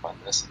to fund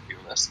this and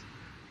fuel this.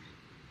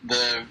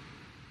 The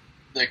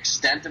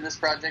extent of this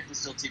project is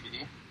still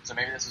TBD. So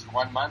maybe this is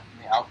 1 month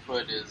and the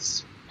output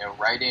is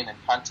writing and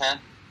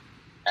content,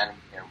 and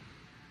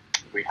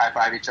we high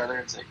five each other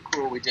and say,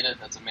 "Cool, we did it.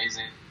 That's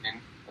amazing.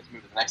 Let's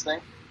move to the next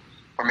thing."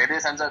 Or maybe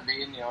this ends up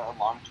being a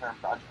long-term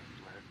project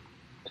where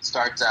it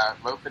starts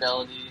out low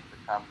fidelity,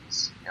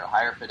 becomes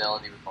higher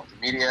fidelity with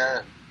multimedia.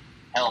 And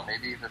hell,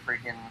 maybe the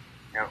freaking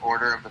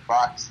Order of the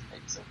Fox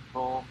makes a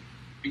full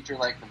feature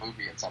like the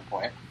movie at some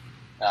point.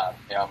 I'm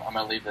going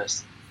to leave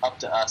this up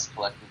to us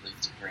collectively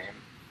to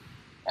dream.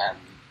 And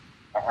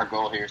our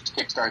goal here is to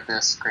kickstart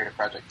this, create a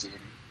project team,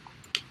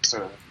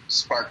 sort of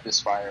spark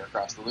this fire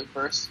across the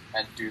Loopverse,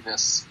 and do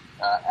this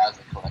as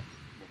a collective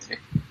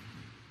community.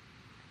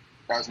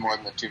 That was more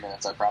than the 2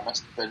 minutes I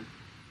promised. But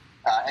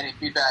any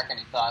feedback,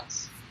 any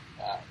thoughts,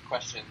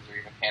 questions, or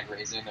even hand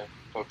raising of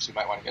folks who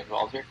might want to get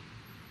involved here?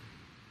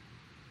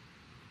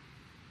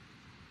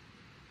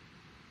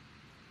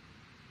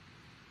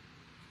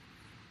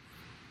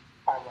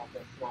 I love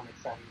this, and I'm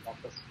excited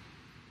about this.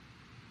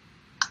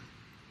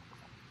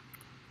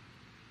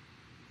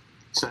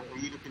 So, are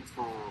you looking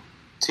for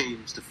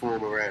teams to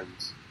form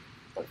around,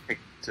 like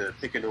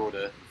pick an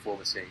order and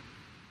form a team?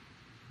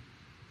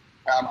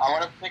 I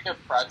want to pick a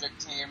project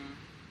team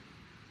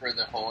for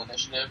the whole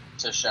initiative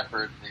to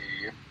shepherd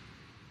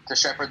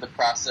the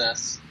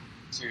process,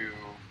 to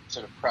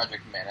sort of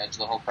project manage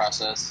the whole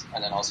process,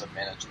 and then also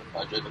manage the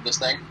budget of this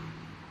thing.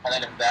 And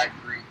then if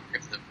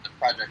the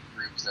project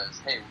group says,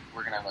 "Hey,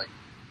 we're gonna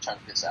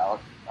chunk this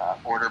out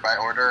order by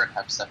order and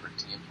have separate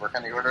teams work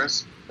on the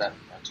orders," then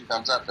 2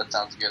 thumbs up. That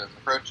sounds good as an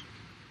approach.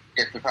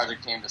 If the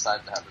project team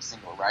decides to have a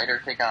single writer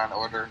take on an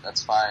order,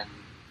 that's fine.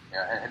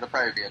 And it'll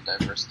probably be a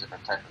diverse,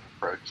 different type of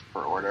approach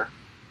per order.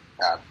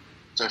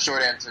 So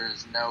short answer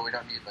is no, we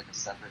don't need a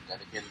separate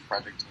dedicated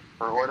project team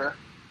per order.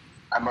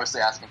 I'm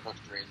mostly asking folks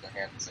to raise their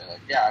hand and say,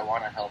 yeah, I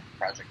want to help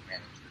project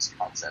manage this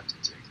concept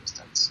into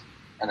existence.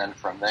 And then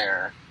from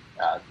there,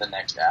 the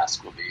next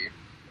ask will be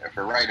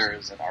for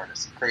writers and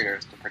artists and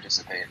creators to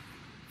participate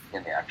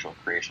in the actual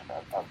creation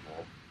of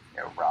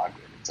the raw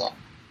grid itself.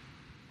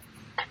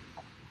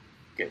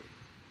 Good.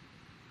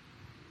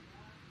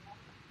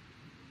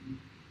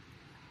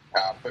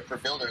 But for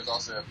builders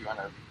also, if you want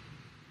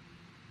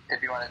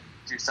to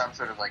do some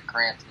sort of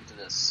grant into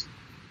this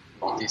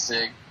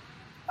multi-sig,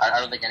 I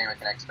don't think anyone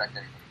can expect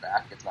anything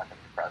back. It's not going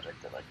to be a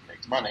project that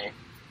makes money,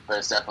 but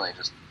it's definitely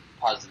just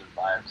positive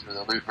vibes for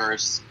the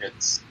Loopverse.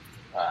 It's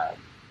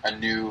a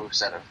new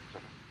set of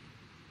sort of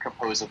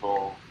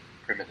composable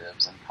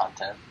primitives and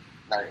content.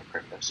 Not even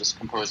primitives, just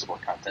composable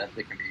content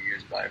that can be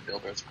used by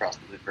builders across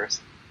the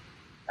Loopverse.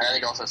 And I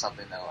think also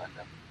something that will end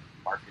up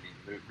marketing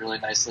Loop really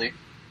nicely,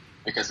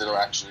 because it'll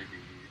actually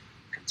be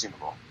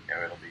consumable.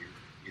 It'll be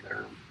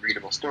either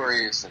readable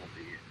stories, it'll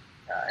be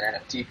an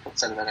NFT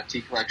set of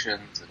NFT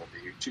collections, it'll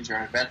be choose your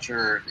own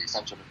adventure, it'll be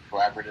some sort of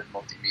collaborative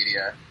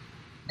multimedia,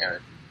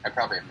 and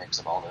probably a mix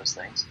of all those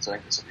things. So I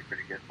think this will be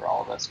pretty good for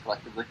all of us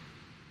collectively.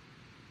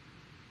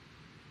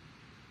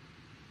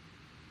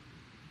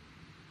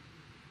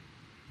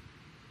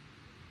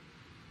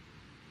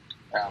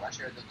 I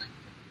shared the link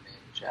in the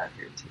main chat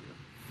here too.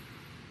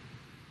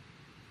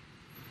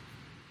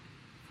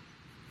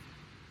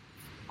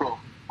 Cool.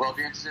 Well, if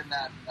you're interested in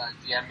that,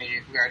 DM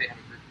me. We already have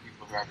a group of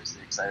people who are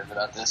obviously excited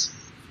about this.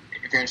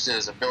 If you're interested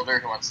as a builder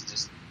who wants to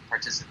just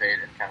participate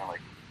in kind of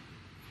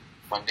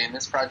funding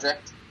this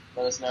project,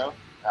 let us know.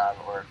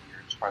 Or if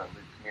you're just part of the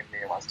Loop community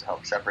and wants to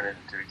help shepherd it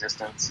into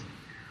existence,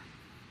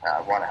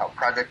 want to help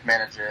project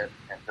manage it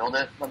and build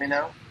it, let me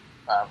know.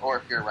 Or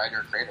if you're a writer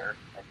or creator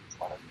and you just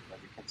want to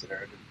be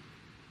considered,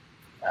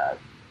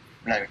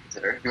 not even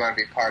considered, if you want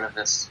to be part of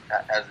this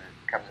as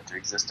it comes into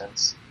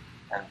existence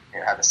and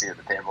have a seat at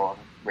the table and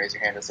raise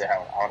your hand and say, I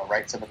want to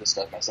write some of this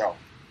stuff myself.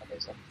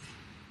 Amazing.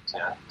 So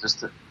yeah, just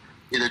to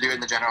either do it in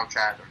the general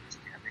chat or just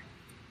DM me.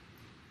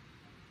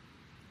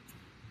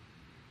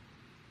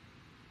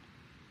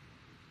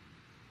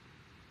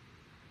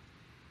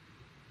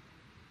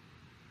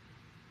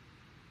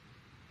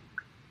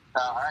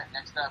 All right,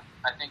 next up,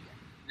 I think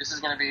this is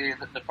going to be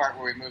the part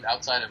where we move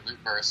outside of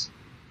Loopverse.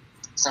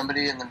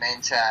 Somebody in the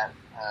main chat,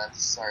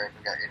 sorry I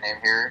forgot your name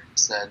here,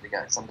 said they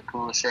got something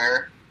cool to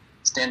share.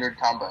 Standard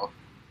combo.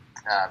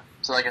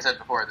 So like I said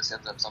before, this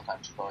ends up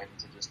sometimes flowing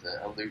into just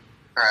a Loop,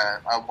 or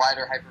a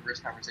wider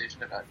Hyperverse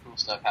conversation about cool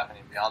stuff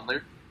happening beyond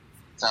Loop.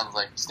 Sounds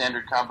like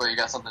standard combo, you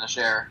got something to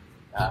share.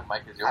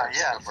 Mike is yours.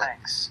 Yeah,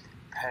 thanks.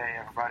 Hey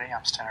everybody,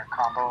 I'm Standard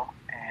Combo,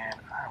 and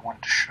I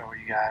wanted to show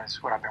you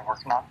guys what I've been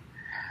working on.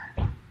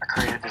 I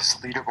created this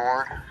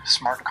leaderboard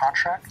smart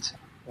contract,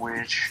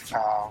 which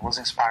was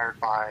inspired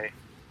by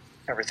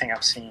everything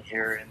I've seen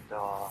here in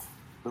the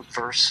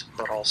Loopverse,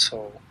 but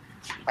also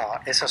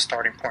it's a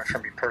starting point for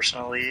me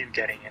personally,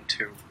 getting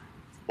into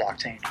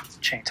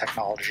blockchain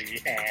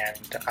technology, and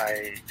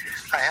I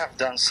have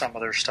done some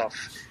other stuff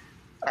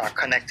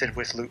connected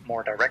with Loot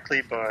more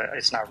directly, but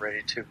it's not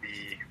ready to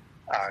be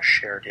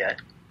shared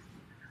yet.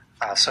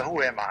 So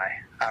who am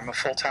I? I'm a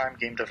full-time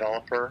game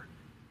developer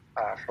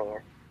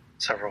for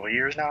several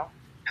years now,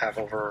 have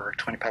over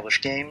 20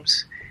 published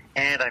games,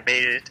 and I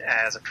made it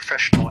as a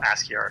professional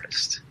ASCII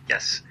artist.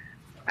 Yes,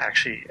 I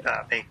actually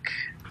make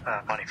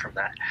money from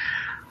that.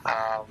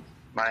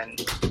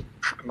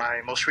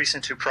 My most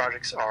recent two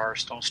projects are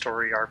Stone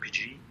Story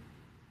RPG,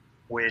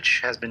 which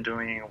has been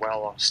doing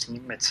well on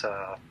Steam. It's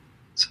a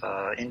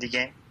indie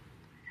game.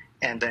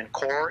 And then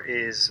Core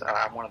is,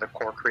 I'm one of the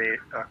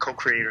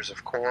co-creators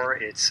of Core.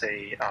 It's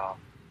a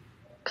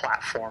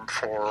platform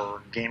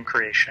for game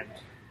creation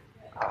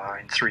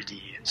in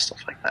 3D and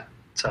stuff like that.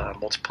 It's a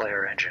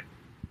multiplayer engine.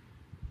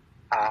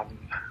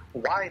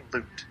 Why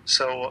Loot?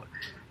 So,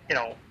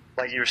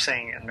 like you were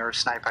saying, Nerd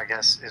Snipe, I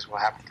guess, is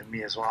what happened to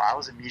me as well. I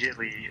was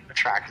immediately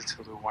attracted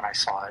to Loot when I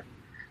saw it.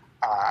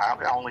 I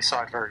only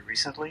saw it very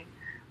recently,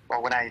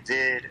 but when I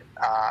did,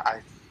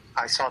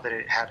 I saw that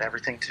it had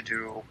everything to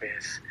do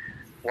with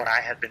what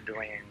I had been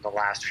doing the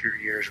last few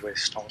years with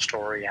Stone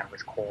Story and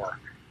with Core.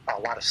 A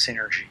lot of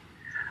synergy.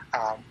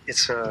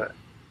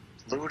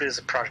 Loot is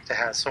a project that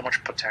has so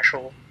much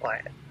potential.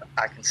 Like,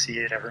 I can see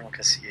it. Everyone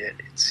can see it.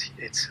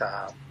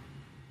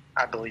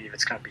 I believe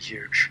it's going to be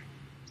huge.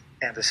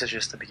 And this is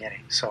just the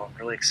beginning. So I'm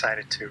really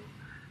excited to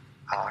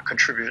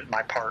contribute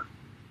my part,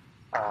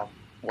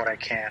 what I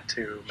can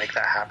to make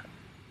that happen.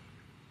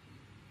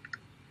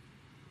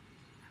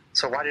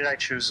 So why did I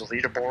choose the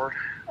leaderboard?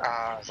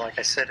 Like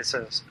I said, it's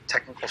a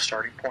technical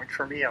starting point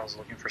for me. I was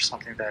looking for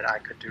something that I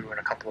could do in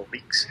a couple of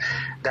weeks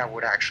that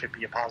would actually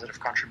be a positive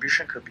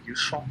contribution, could be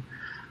useful.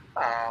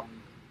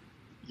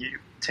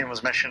 Tim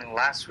was mentioning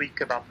last week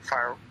about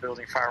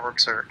building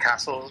fireworks or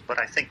castles, but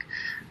I think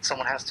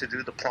someone has to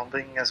do the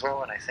plumbing as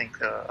well, and I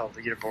think a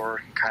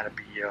leaderboard can kind of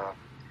be a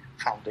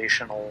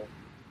foundational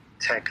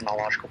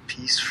technological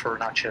piece for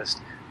not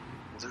just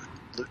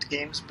loot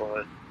games,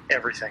 but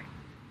everything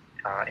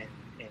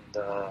in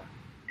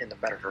the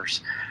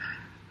metaverse.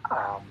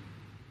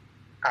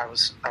 I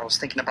was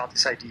thinking about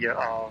this idea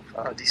of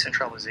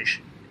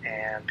decentralization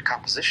and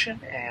composition,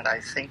 and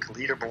I think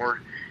leaderboard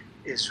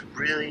is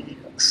really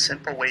a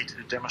simple way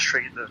to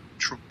demonstrate the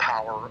true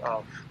power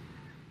of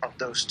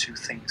those two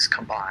things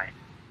combined,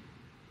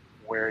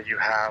 where you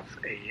have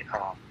a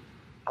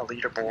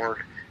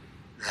leaderboard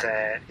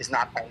that is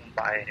not owned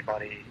by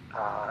anybody.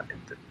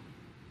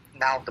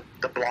 Now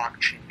the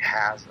blockchain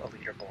has a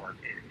leaderboard,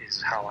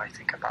 is how I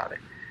think about it.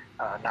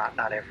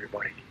 Not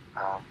everybody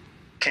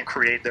can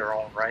create their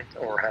own, right,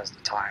 or has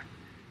the time.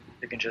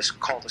 You can just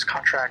call this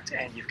contract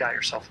and you've got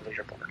yourself a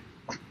leaderboard.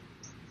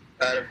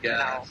 Out of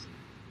gas.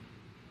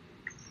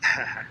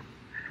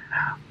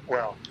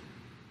 Well,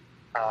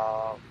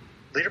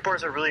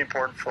 leaderboards are really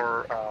important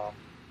for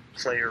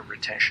player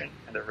retention,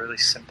 and they're a really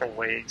simple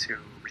way to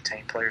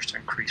retain players, to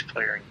increase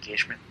player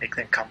engagement, make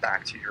them come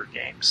back to your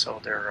game. So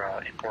they're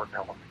an important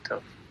element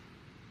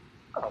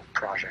of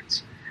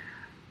projects.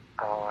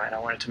 And I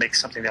wanted to make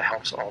something that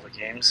helps all the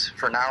games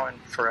for now and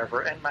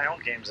forever, and my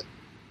own games.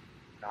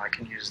 I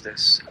can use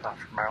this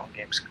for my own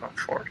games going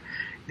forward.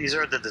 These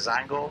are the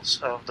design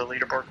goals of the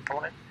leaderboard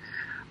component.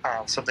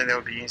 Something that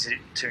would be easy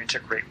to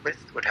integrate with,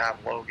 would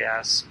have low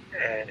gas,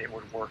 and it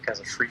would work as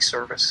a free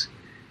service.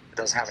 It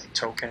doesn't have any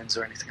tokens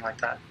or anything like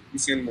that. You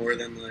sound more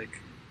than because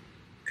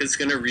it's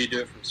going to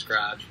redo it from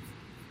scratch.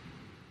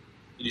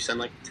 Did you sound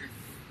like...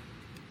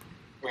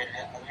 Wait,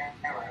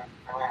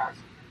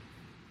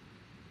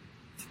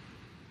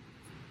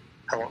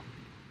 Hello?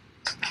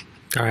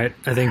 All right,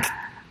 I think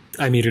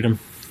I muted him.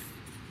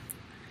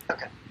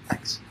 Okay,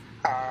 thanks.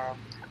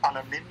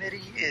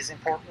 Anonymity is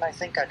important, I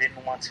think. I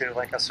didn't want to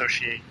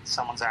associate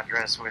someone's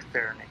address with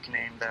their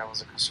nickname. That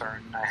was a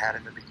concern I had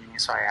in the beginning,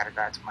 so I added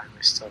that to my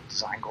list of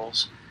design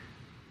goals,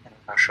 and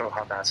I'll show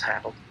how that's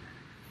handled.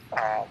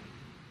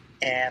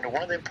 And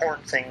one of the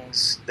important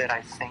things that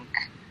I think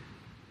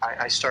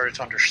I started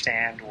to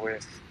understand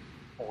with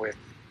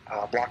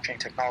blockchain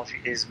technology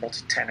is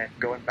multi-tenant,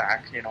 going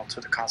back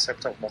to the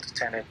concept of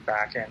multi-tenant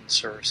back-end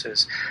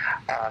services,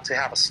 to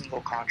have a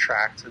single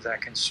contract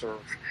that can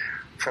serve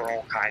for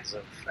all kinds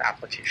of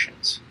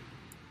applications,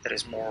 that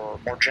is more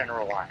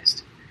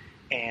generalized.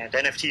 And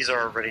NFTs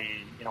are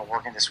already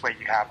working this way.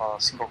 You have a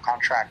single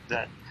contract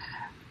that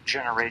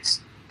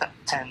generates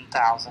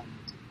 10,000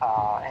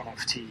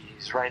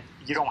 NFTs, right?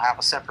 You don't have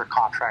a separate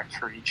contract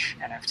for each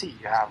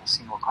NFT. You have a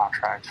single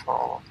contract for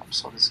all of them.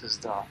 So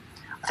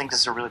I think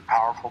this is a really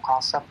powerful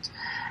concept,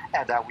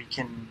 and that we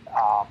can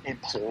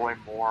employ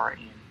more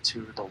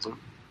into the Loot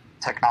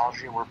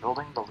technology we're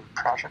building, the Loot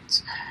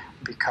projects,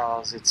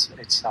 because it's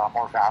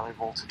more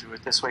valuable to do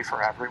it this way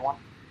for everyone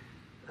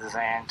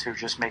than to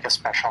just make a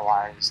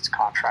specialized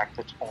contract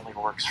that only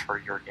works for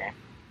your game.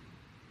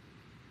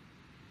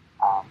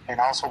 And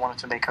I also wanted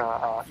to make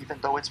even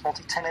though it's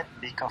multi-tenant,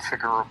 be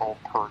configurable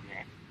per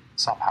game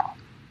somehow.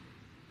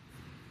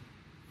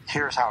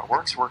 Here's how it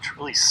works. It works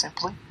really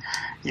simply.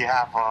 You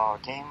have a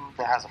game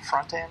that has a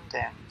front end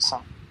and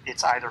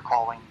it's either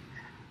calling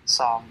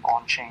some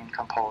on-chain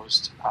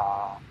composed,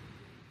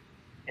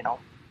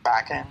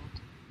 backend,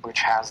 which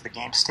has the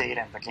game state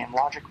and the game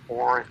logic,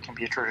 or it can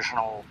be a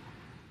traditional,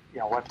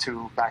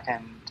 Web2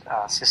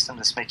 backend system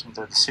that's making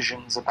the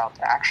decisions about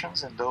the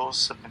actions, and those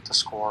submit the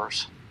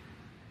scores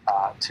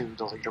to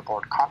the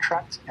leaderboard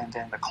contract, and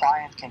then the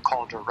client can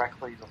call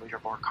directly the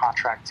leaderboard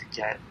contract to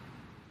get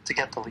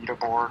the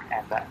leaderboard,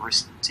 and that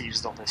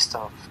receives the list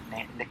of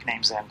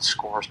nicknames and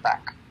scores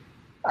back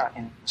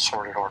in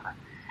sorted order.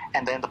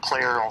 And then the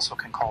player also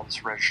can call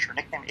this register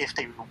nickname if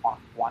they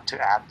want to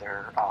add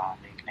their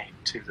nickname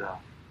to the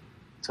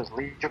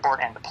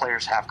leaderboard, and the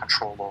players have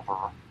control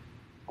over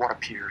what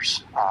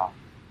appears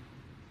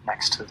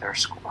next to their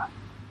score.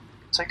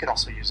 So you could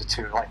also use it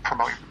to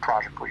promote your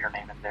project, put your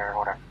name in there, or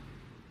whatever,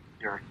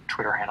 your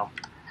Twitter handle.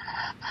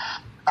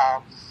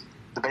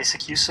 The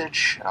basic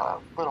usage, a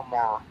little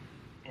more,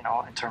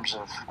 in terms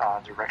of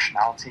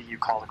directionality. You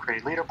call the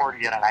create leaderboard,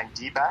 you get an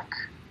ID back,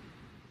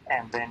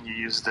 and then you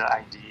use the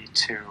ID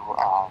to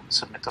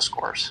submit the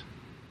scores.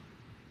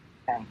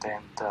 And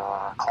then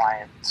the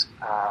client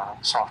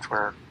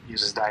software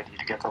uses the ID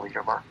to get the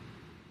leaderboard.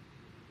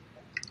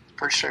 It's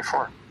pretty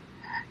straightforward.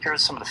 Here are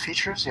some of the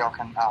features. Y'all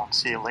can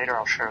see it later.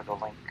 I'll share the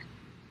link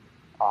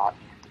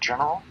in the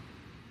general.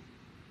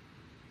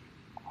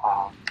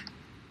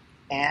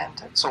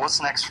 And so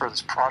what's next for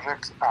this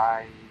project?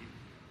 I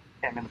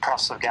am in the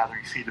process of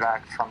gathering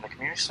feedback from the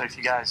community. So if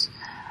you guys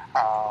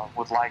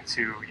would like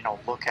to,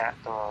 look at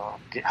the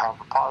GitHub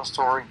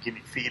repository and give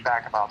me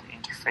feedback about the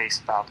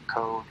interface, about the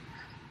code,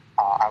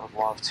 I would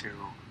love to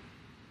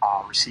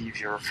receive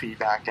your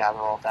feedback, gather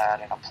all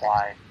that, and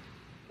apply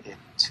it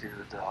to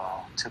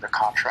the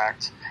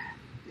contract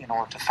in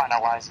order to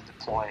finalize and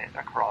deploy it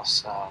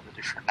across the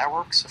different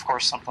networks. Of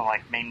course, something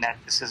like mainnet,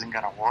 this isn't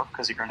going to work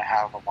because you're going to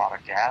have a lot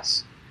of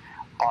gas,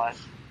 but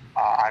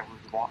I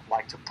would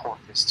like to port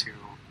this to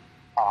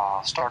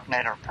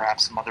StarkNet or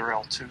perhaps some other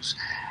L2s,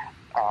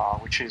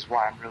 which is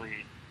why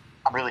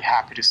I'm really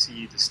happy to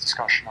see this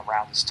discussion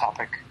around this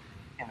topic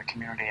in the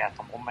community at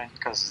the moment,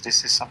 because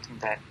this is something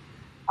that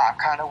I'm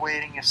kind of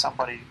waiting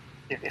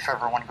if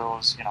everyone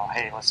goes,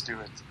 hey, let's do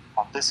it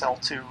on this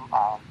L2,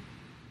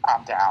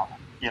 I'm down,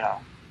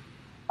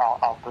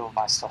 I'll build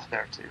my stuff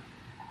there too.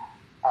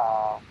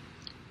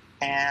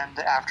 And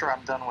after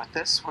I'm done with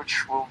this,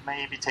 which will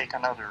maybe take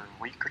another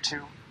week or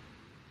two,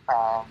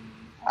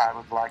 I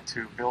would like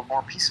to build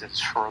more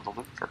pieces for the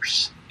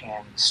Loopverse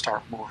and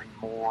start moving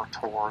more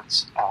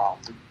towards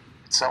Loop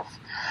itself.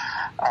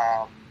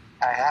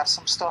 I have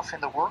some stuff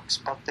in the works,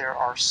 but there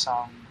are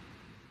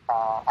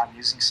I'm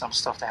using some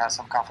stuff that has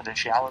some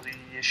confidentiality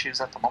issues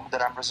at the moment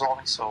that I'm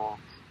resolving, so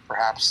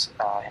perhaps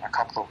in a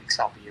couple of weeks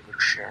I'll be able to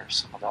share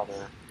some of the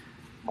other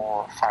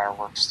more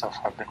fireworks stuff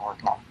I've been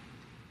working on.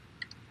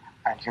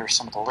 And here's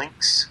some of the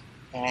links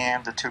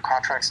and the 2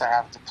 contracts I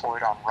have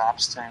deployed on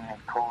Robston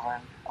and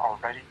Coven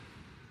already.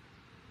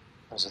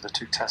 Those are the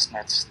 2 test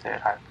nets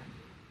that I've been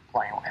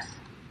playing with.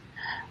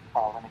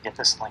 Let me get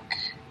this link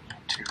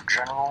into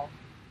general.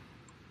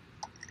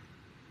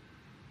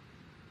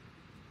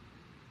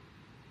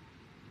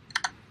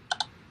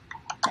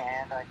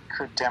 And I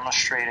could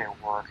demonstrate it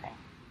working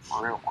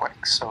real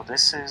quick. So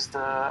this is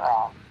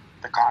the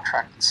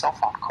contract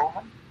itself on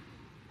Coven,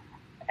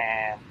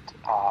 and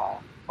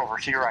over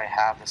here I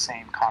have the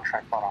same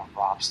contract but on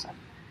Robston.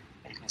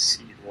 You can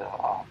see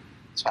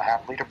so I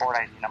have leaderboard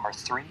ID number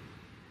 3,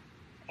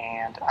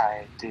 and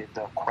I did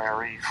the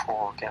query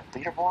for get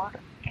leaderboard,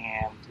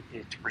 and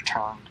it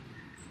returned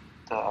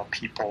the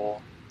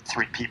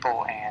 3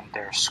 people and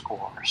their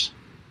scores.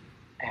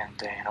 And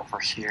then over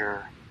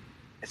here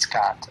it's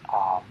got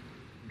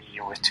me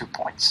with 2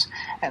 points.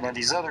 And then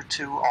these other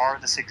 2 are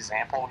this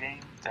example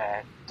game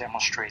that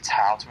demonstrates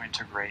how to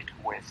integrate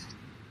with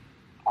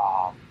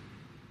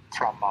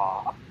from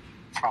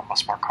a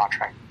smart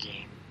contract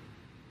game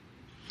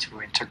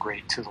to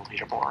integrate to the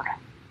leaderboard.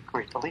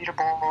 Create the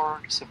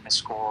leaderboard, submit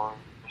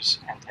scores,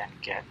 and then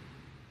get.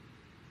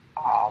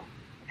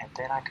 And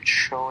then I could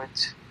show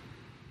it.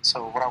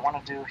 So what I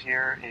want to do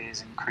here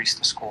is increase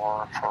the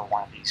score for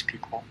one of these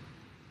people.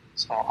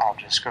 So I'll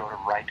just go to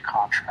write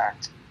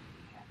contract,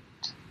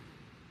 and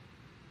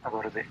I'll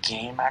go to the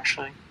game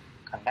actually,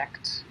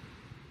 connect.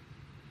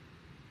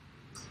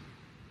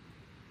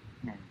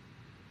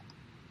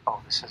 Oh,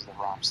 this is the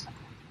ROMs thing.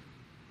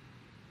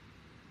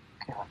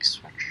 Okay, let's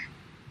switch.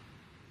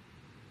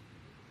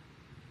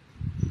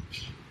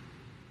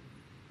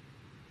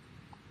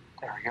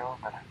 There we go.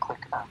 I'm going to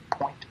click earn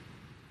point.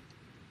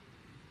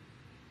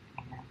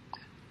 And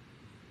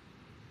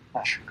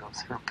that should go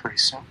through pretty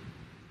soon.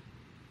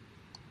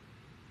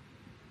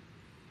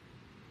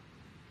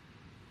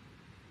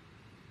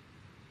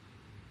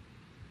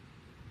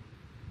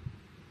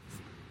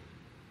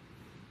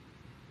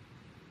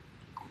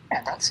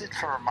 And that's it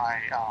for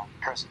my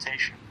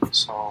presentation.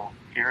 So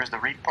here's the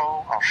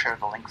repo. I'll share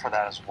the link for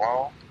that as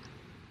well.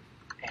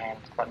 And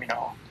let me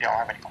know if y'all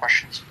have any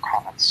questions or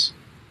comments.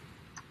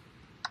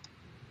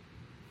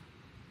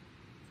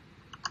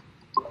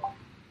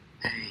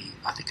 Hey,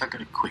 I think I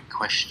got a quick question.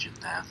 question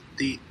there.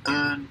 The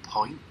earn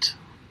point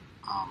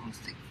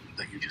thing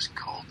that you just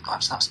called,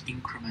 that's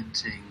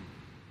incrementing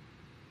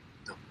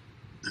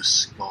the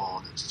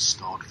score that's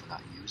stored for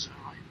that user,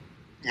 right?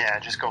 Yeah,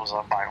 it just goes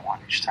up by 1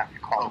 each time you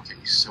call.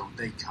 Okay, so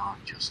they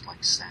can't just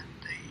send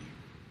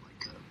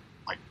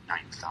like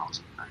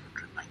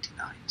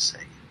 9,999, say,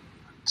 and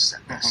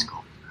send their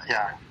score. Right?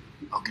 Yeah.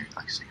 Okay,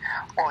 I see.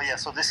 Well, yeah.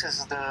 So this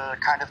is the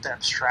kind of the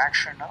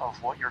abstraction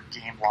of what your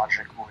game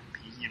logic would be.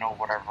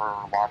 Whatever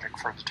logic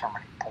for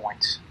determining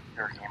points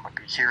your game would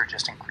be. Here, it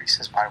just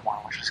increases by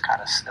 1, which is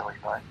kind of silly.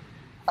 But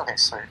okay,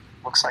 so it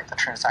looks like the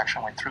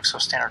transaction went through. So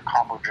standard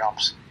combo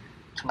jumps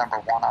to number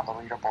 1 on the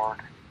leaderboard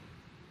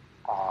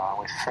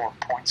with 4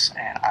 points,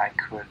 and I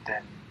could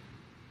then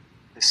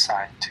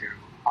decide to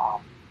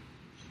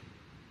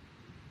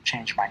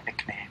change my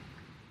nickname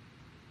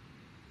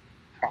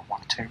if I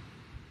want to.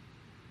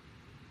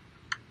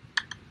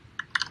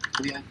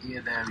 The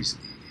idea there is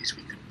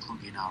we could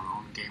plug in our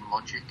own game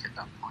logic at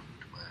that point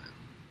where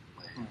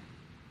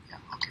yeah,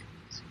 okay.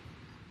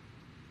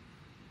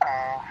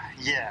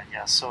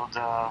 Yeah. So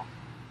I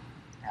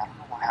don't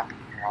know what happened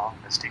here. I'll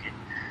investigate.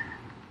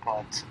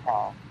 But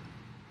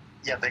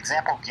yeah, the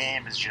example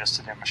game is just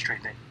to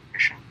demonstrate the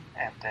information,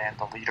 and then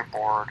the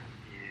leaderboard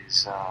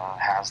is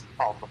has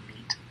all the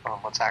meat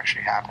of what's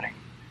actually happening,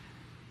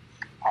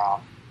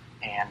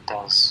 and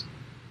does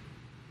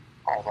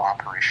all the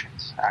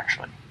operations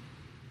actually.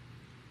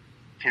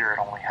 Here it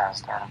only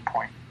has the earn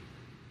point.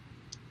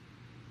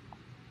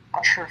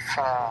 Not sure if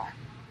I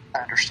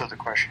understood the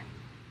question.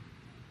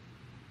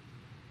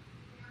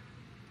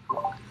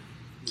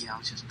 Yeah, I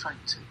was just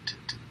trying to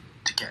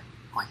get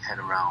my head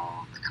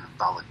around the kind of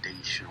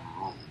validation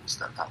rules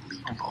that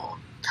leaderboard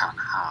can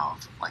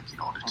have, in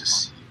order to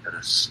see that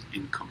an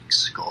incoming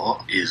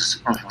score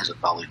is a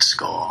valid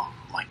score.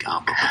 But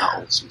that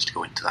all seems to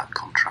go into that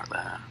contract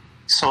there.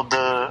 So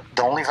the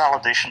only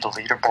validation the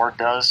leaderboard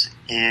does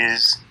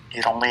is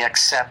it only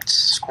accepts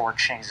score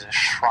changes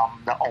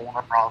from the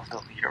owner of the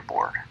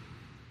leaderboard.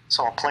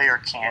 So a player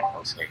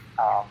can't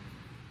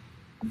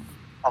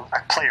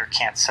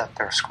set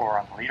their score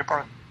on the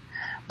leaderboard.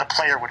 The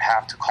player would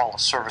have to call a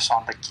service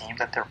on the game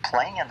that they're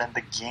playing, and then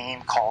the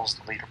game calls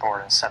the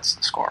leaderboard and sets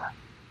the score.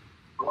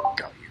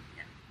 Got you.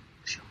 Yeah,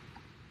 sure.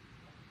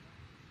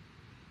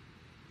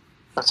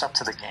 It's up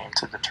to the game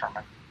to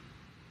determine.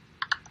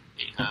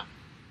 Hey, I'm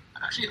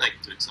actually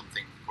doing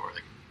something for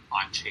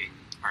on-chain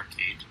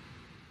arcade.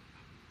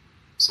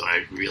 So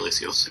I really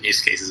see some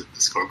use cases of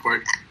the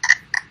scoreboard.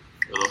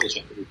 I'd love to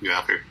chat with you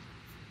after.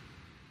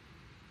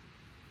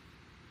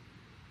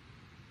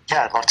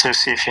 Yeah, I'd love to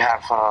see if you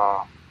have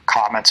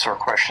comments or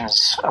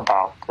questions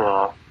about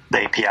the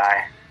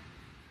API.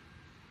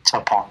 It's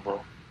up on the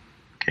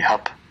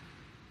GitHub.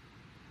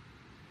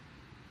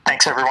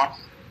 Thanks, everyone.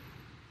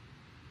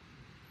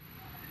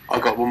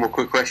 I've got one more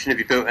quick question. Have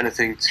you built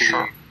anything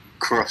to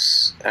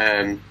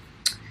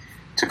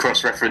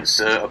cross-reference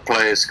a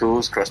player's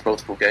scores across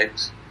multiple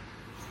games?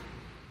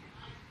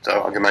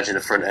 So I can imagine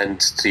a front end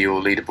to your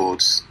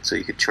leaderboards, so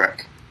you could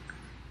track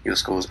your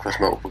scores across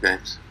multiple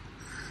games.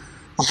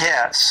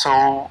 Yeah.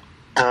 So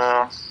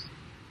that's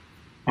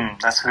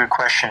a good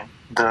question.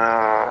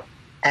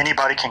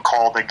 Anybody can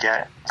call the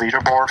get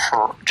leaderboard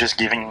for just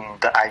giving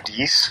the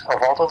IDs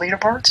of all the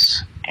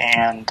leaderboards,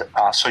 and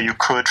so you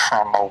could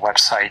from a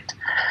website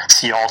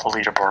see all the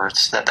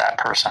leaderboards that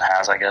person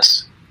has, I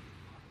guess.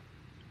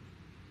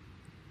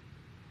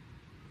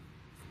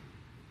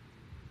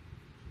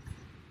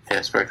 Yeah,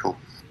 it's very cool.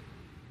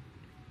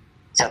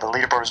 Yeah, the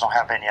leaderboards don't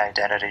have any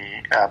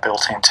identity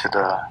built into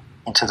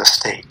the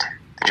state.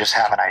 They just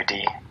have an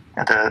ID.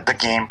 The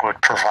game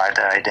would provide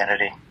the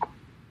identity.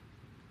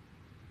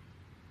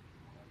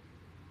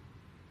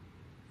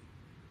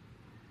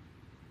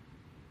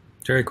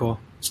 Very cool.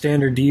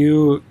 Standard,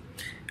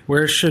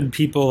 where should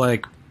people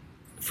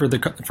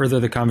further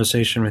the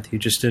conversation with you?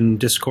 Just in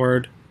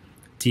Discord,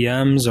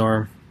 DMs,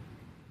 or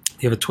do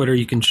you have a Twitter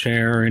you can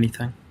share or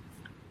anything?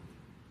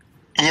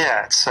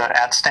 Yeah, it's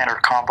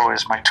 @StandardCombo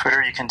is my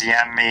Twitter. You can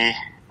DM me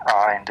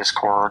in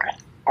Discord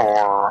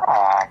or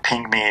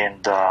ping me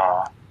in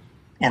the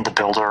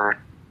Builder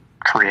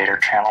Creator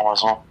channel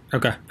as well.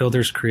 Okay,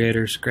 Builders,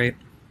 Creators, great.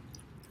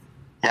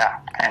 Yeah,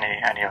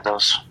 any of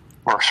those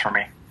works for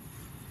me.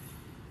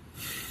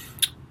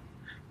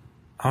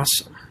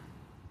 Awesome.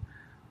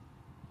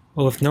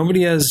 Well, if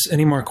nobody has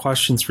any more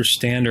questions for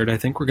Standard, I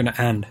think we're going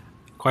to end.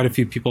 Quite a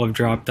few people have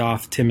dropped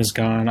off. Tim is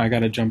gone. I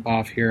got to jump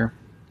off here.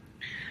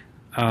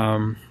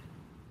 All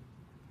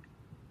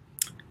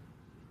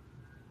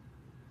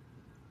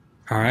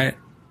right.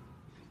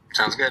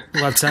 Sounds good.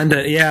 Let's end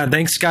it. Yeah,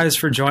 thanks guys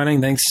for joining.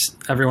 Thanks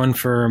everyone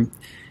for,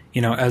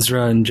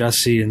 Ezra and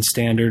Jesse and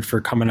Standard for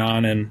coming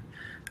on and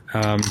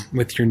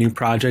with your new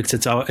projects.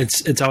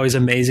 It's always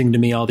amazing to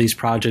me, all these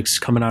projects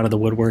coming out of the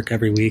woodwork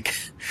every week.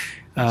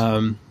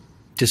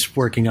 Just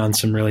working on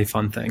some really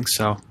fun things.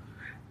 So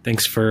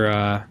thanks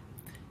for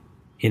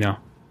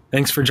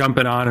thanks for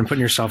jumping on and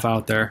putting yourself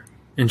out there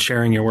and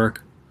sharing your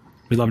work.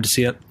 We'd love to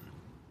see it.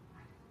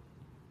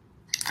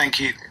 Thank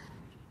you.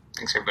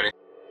 Thanks, everybody.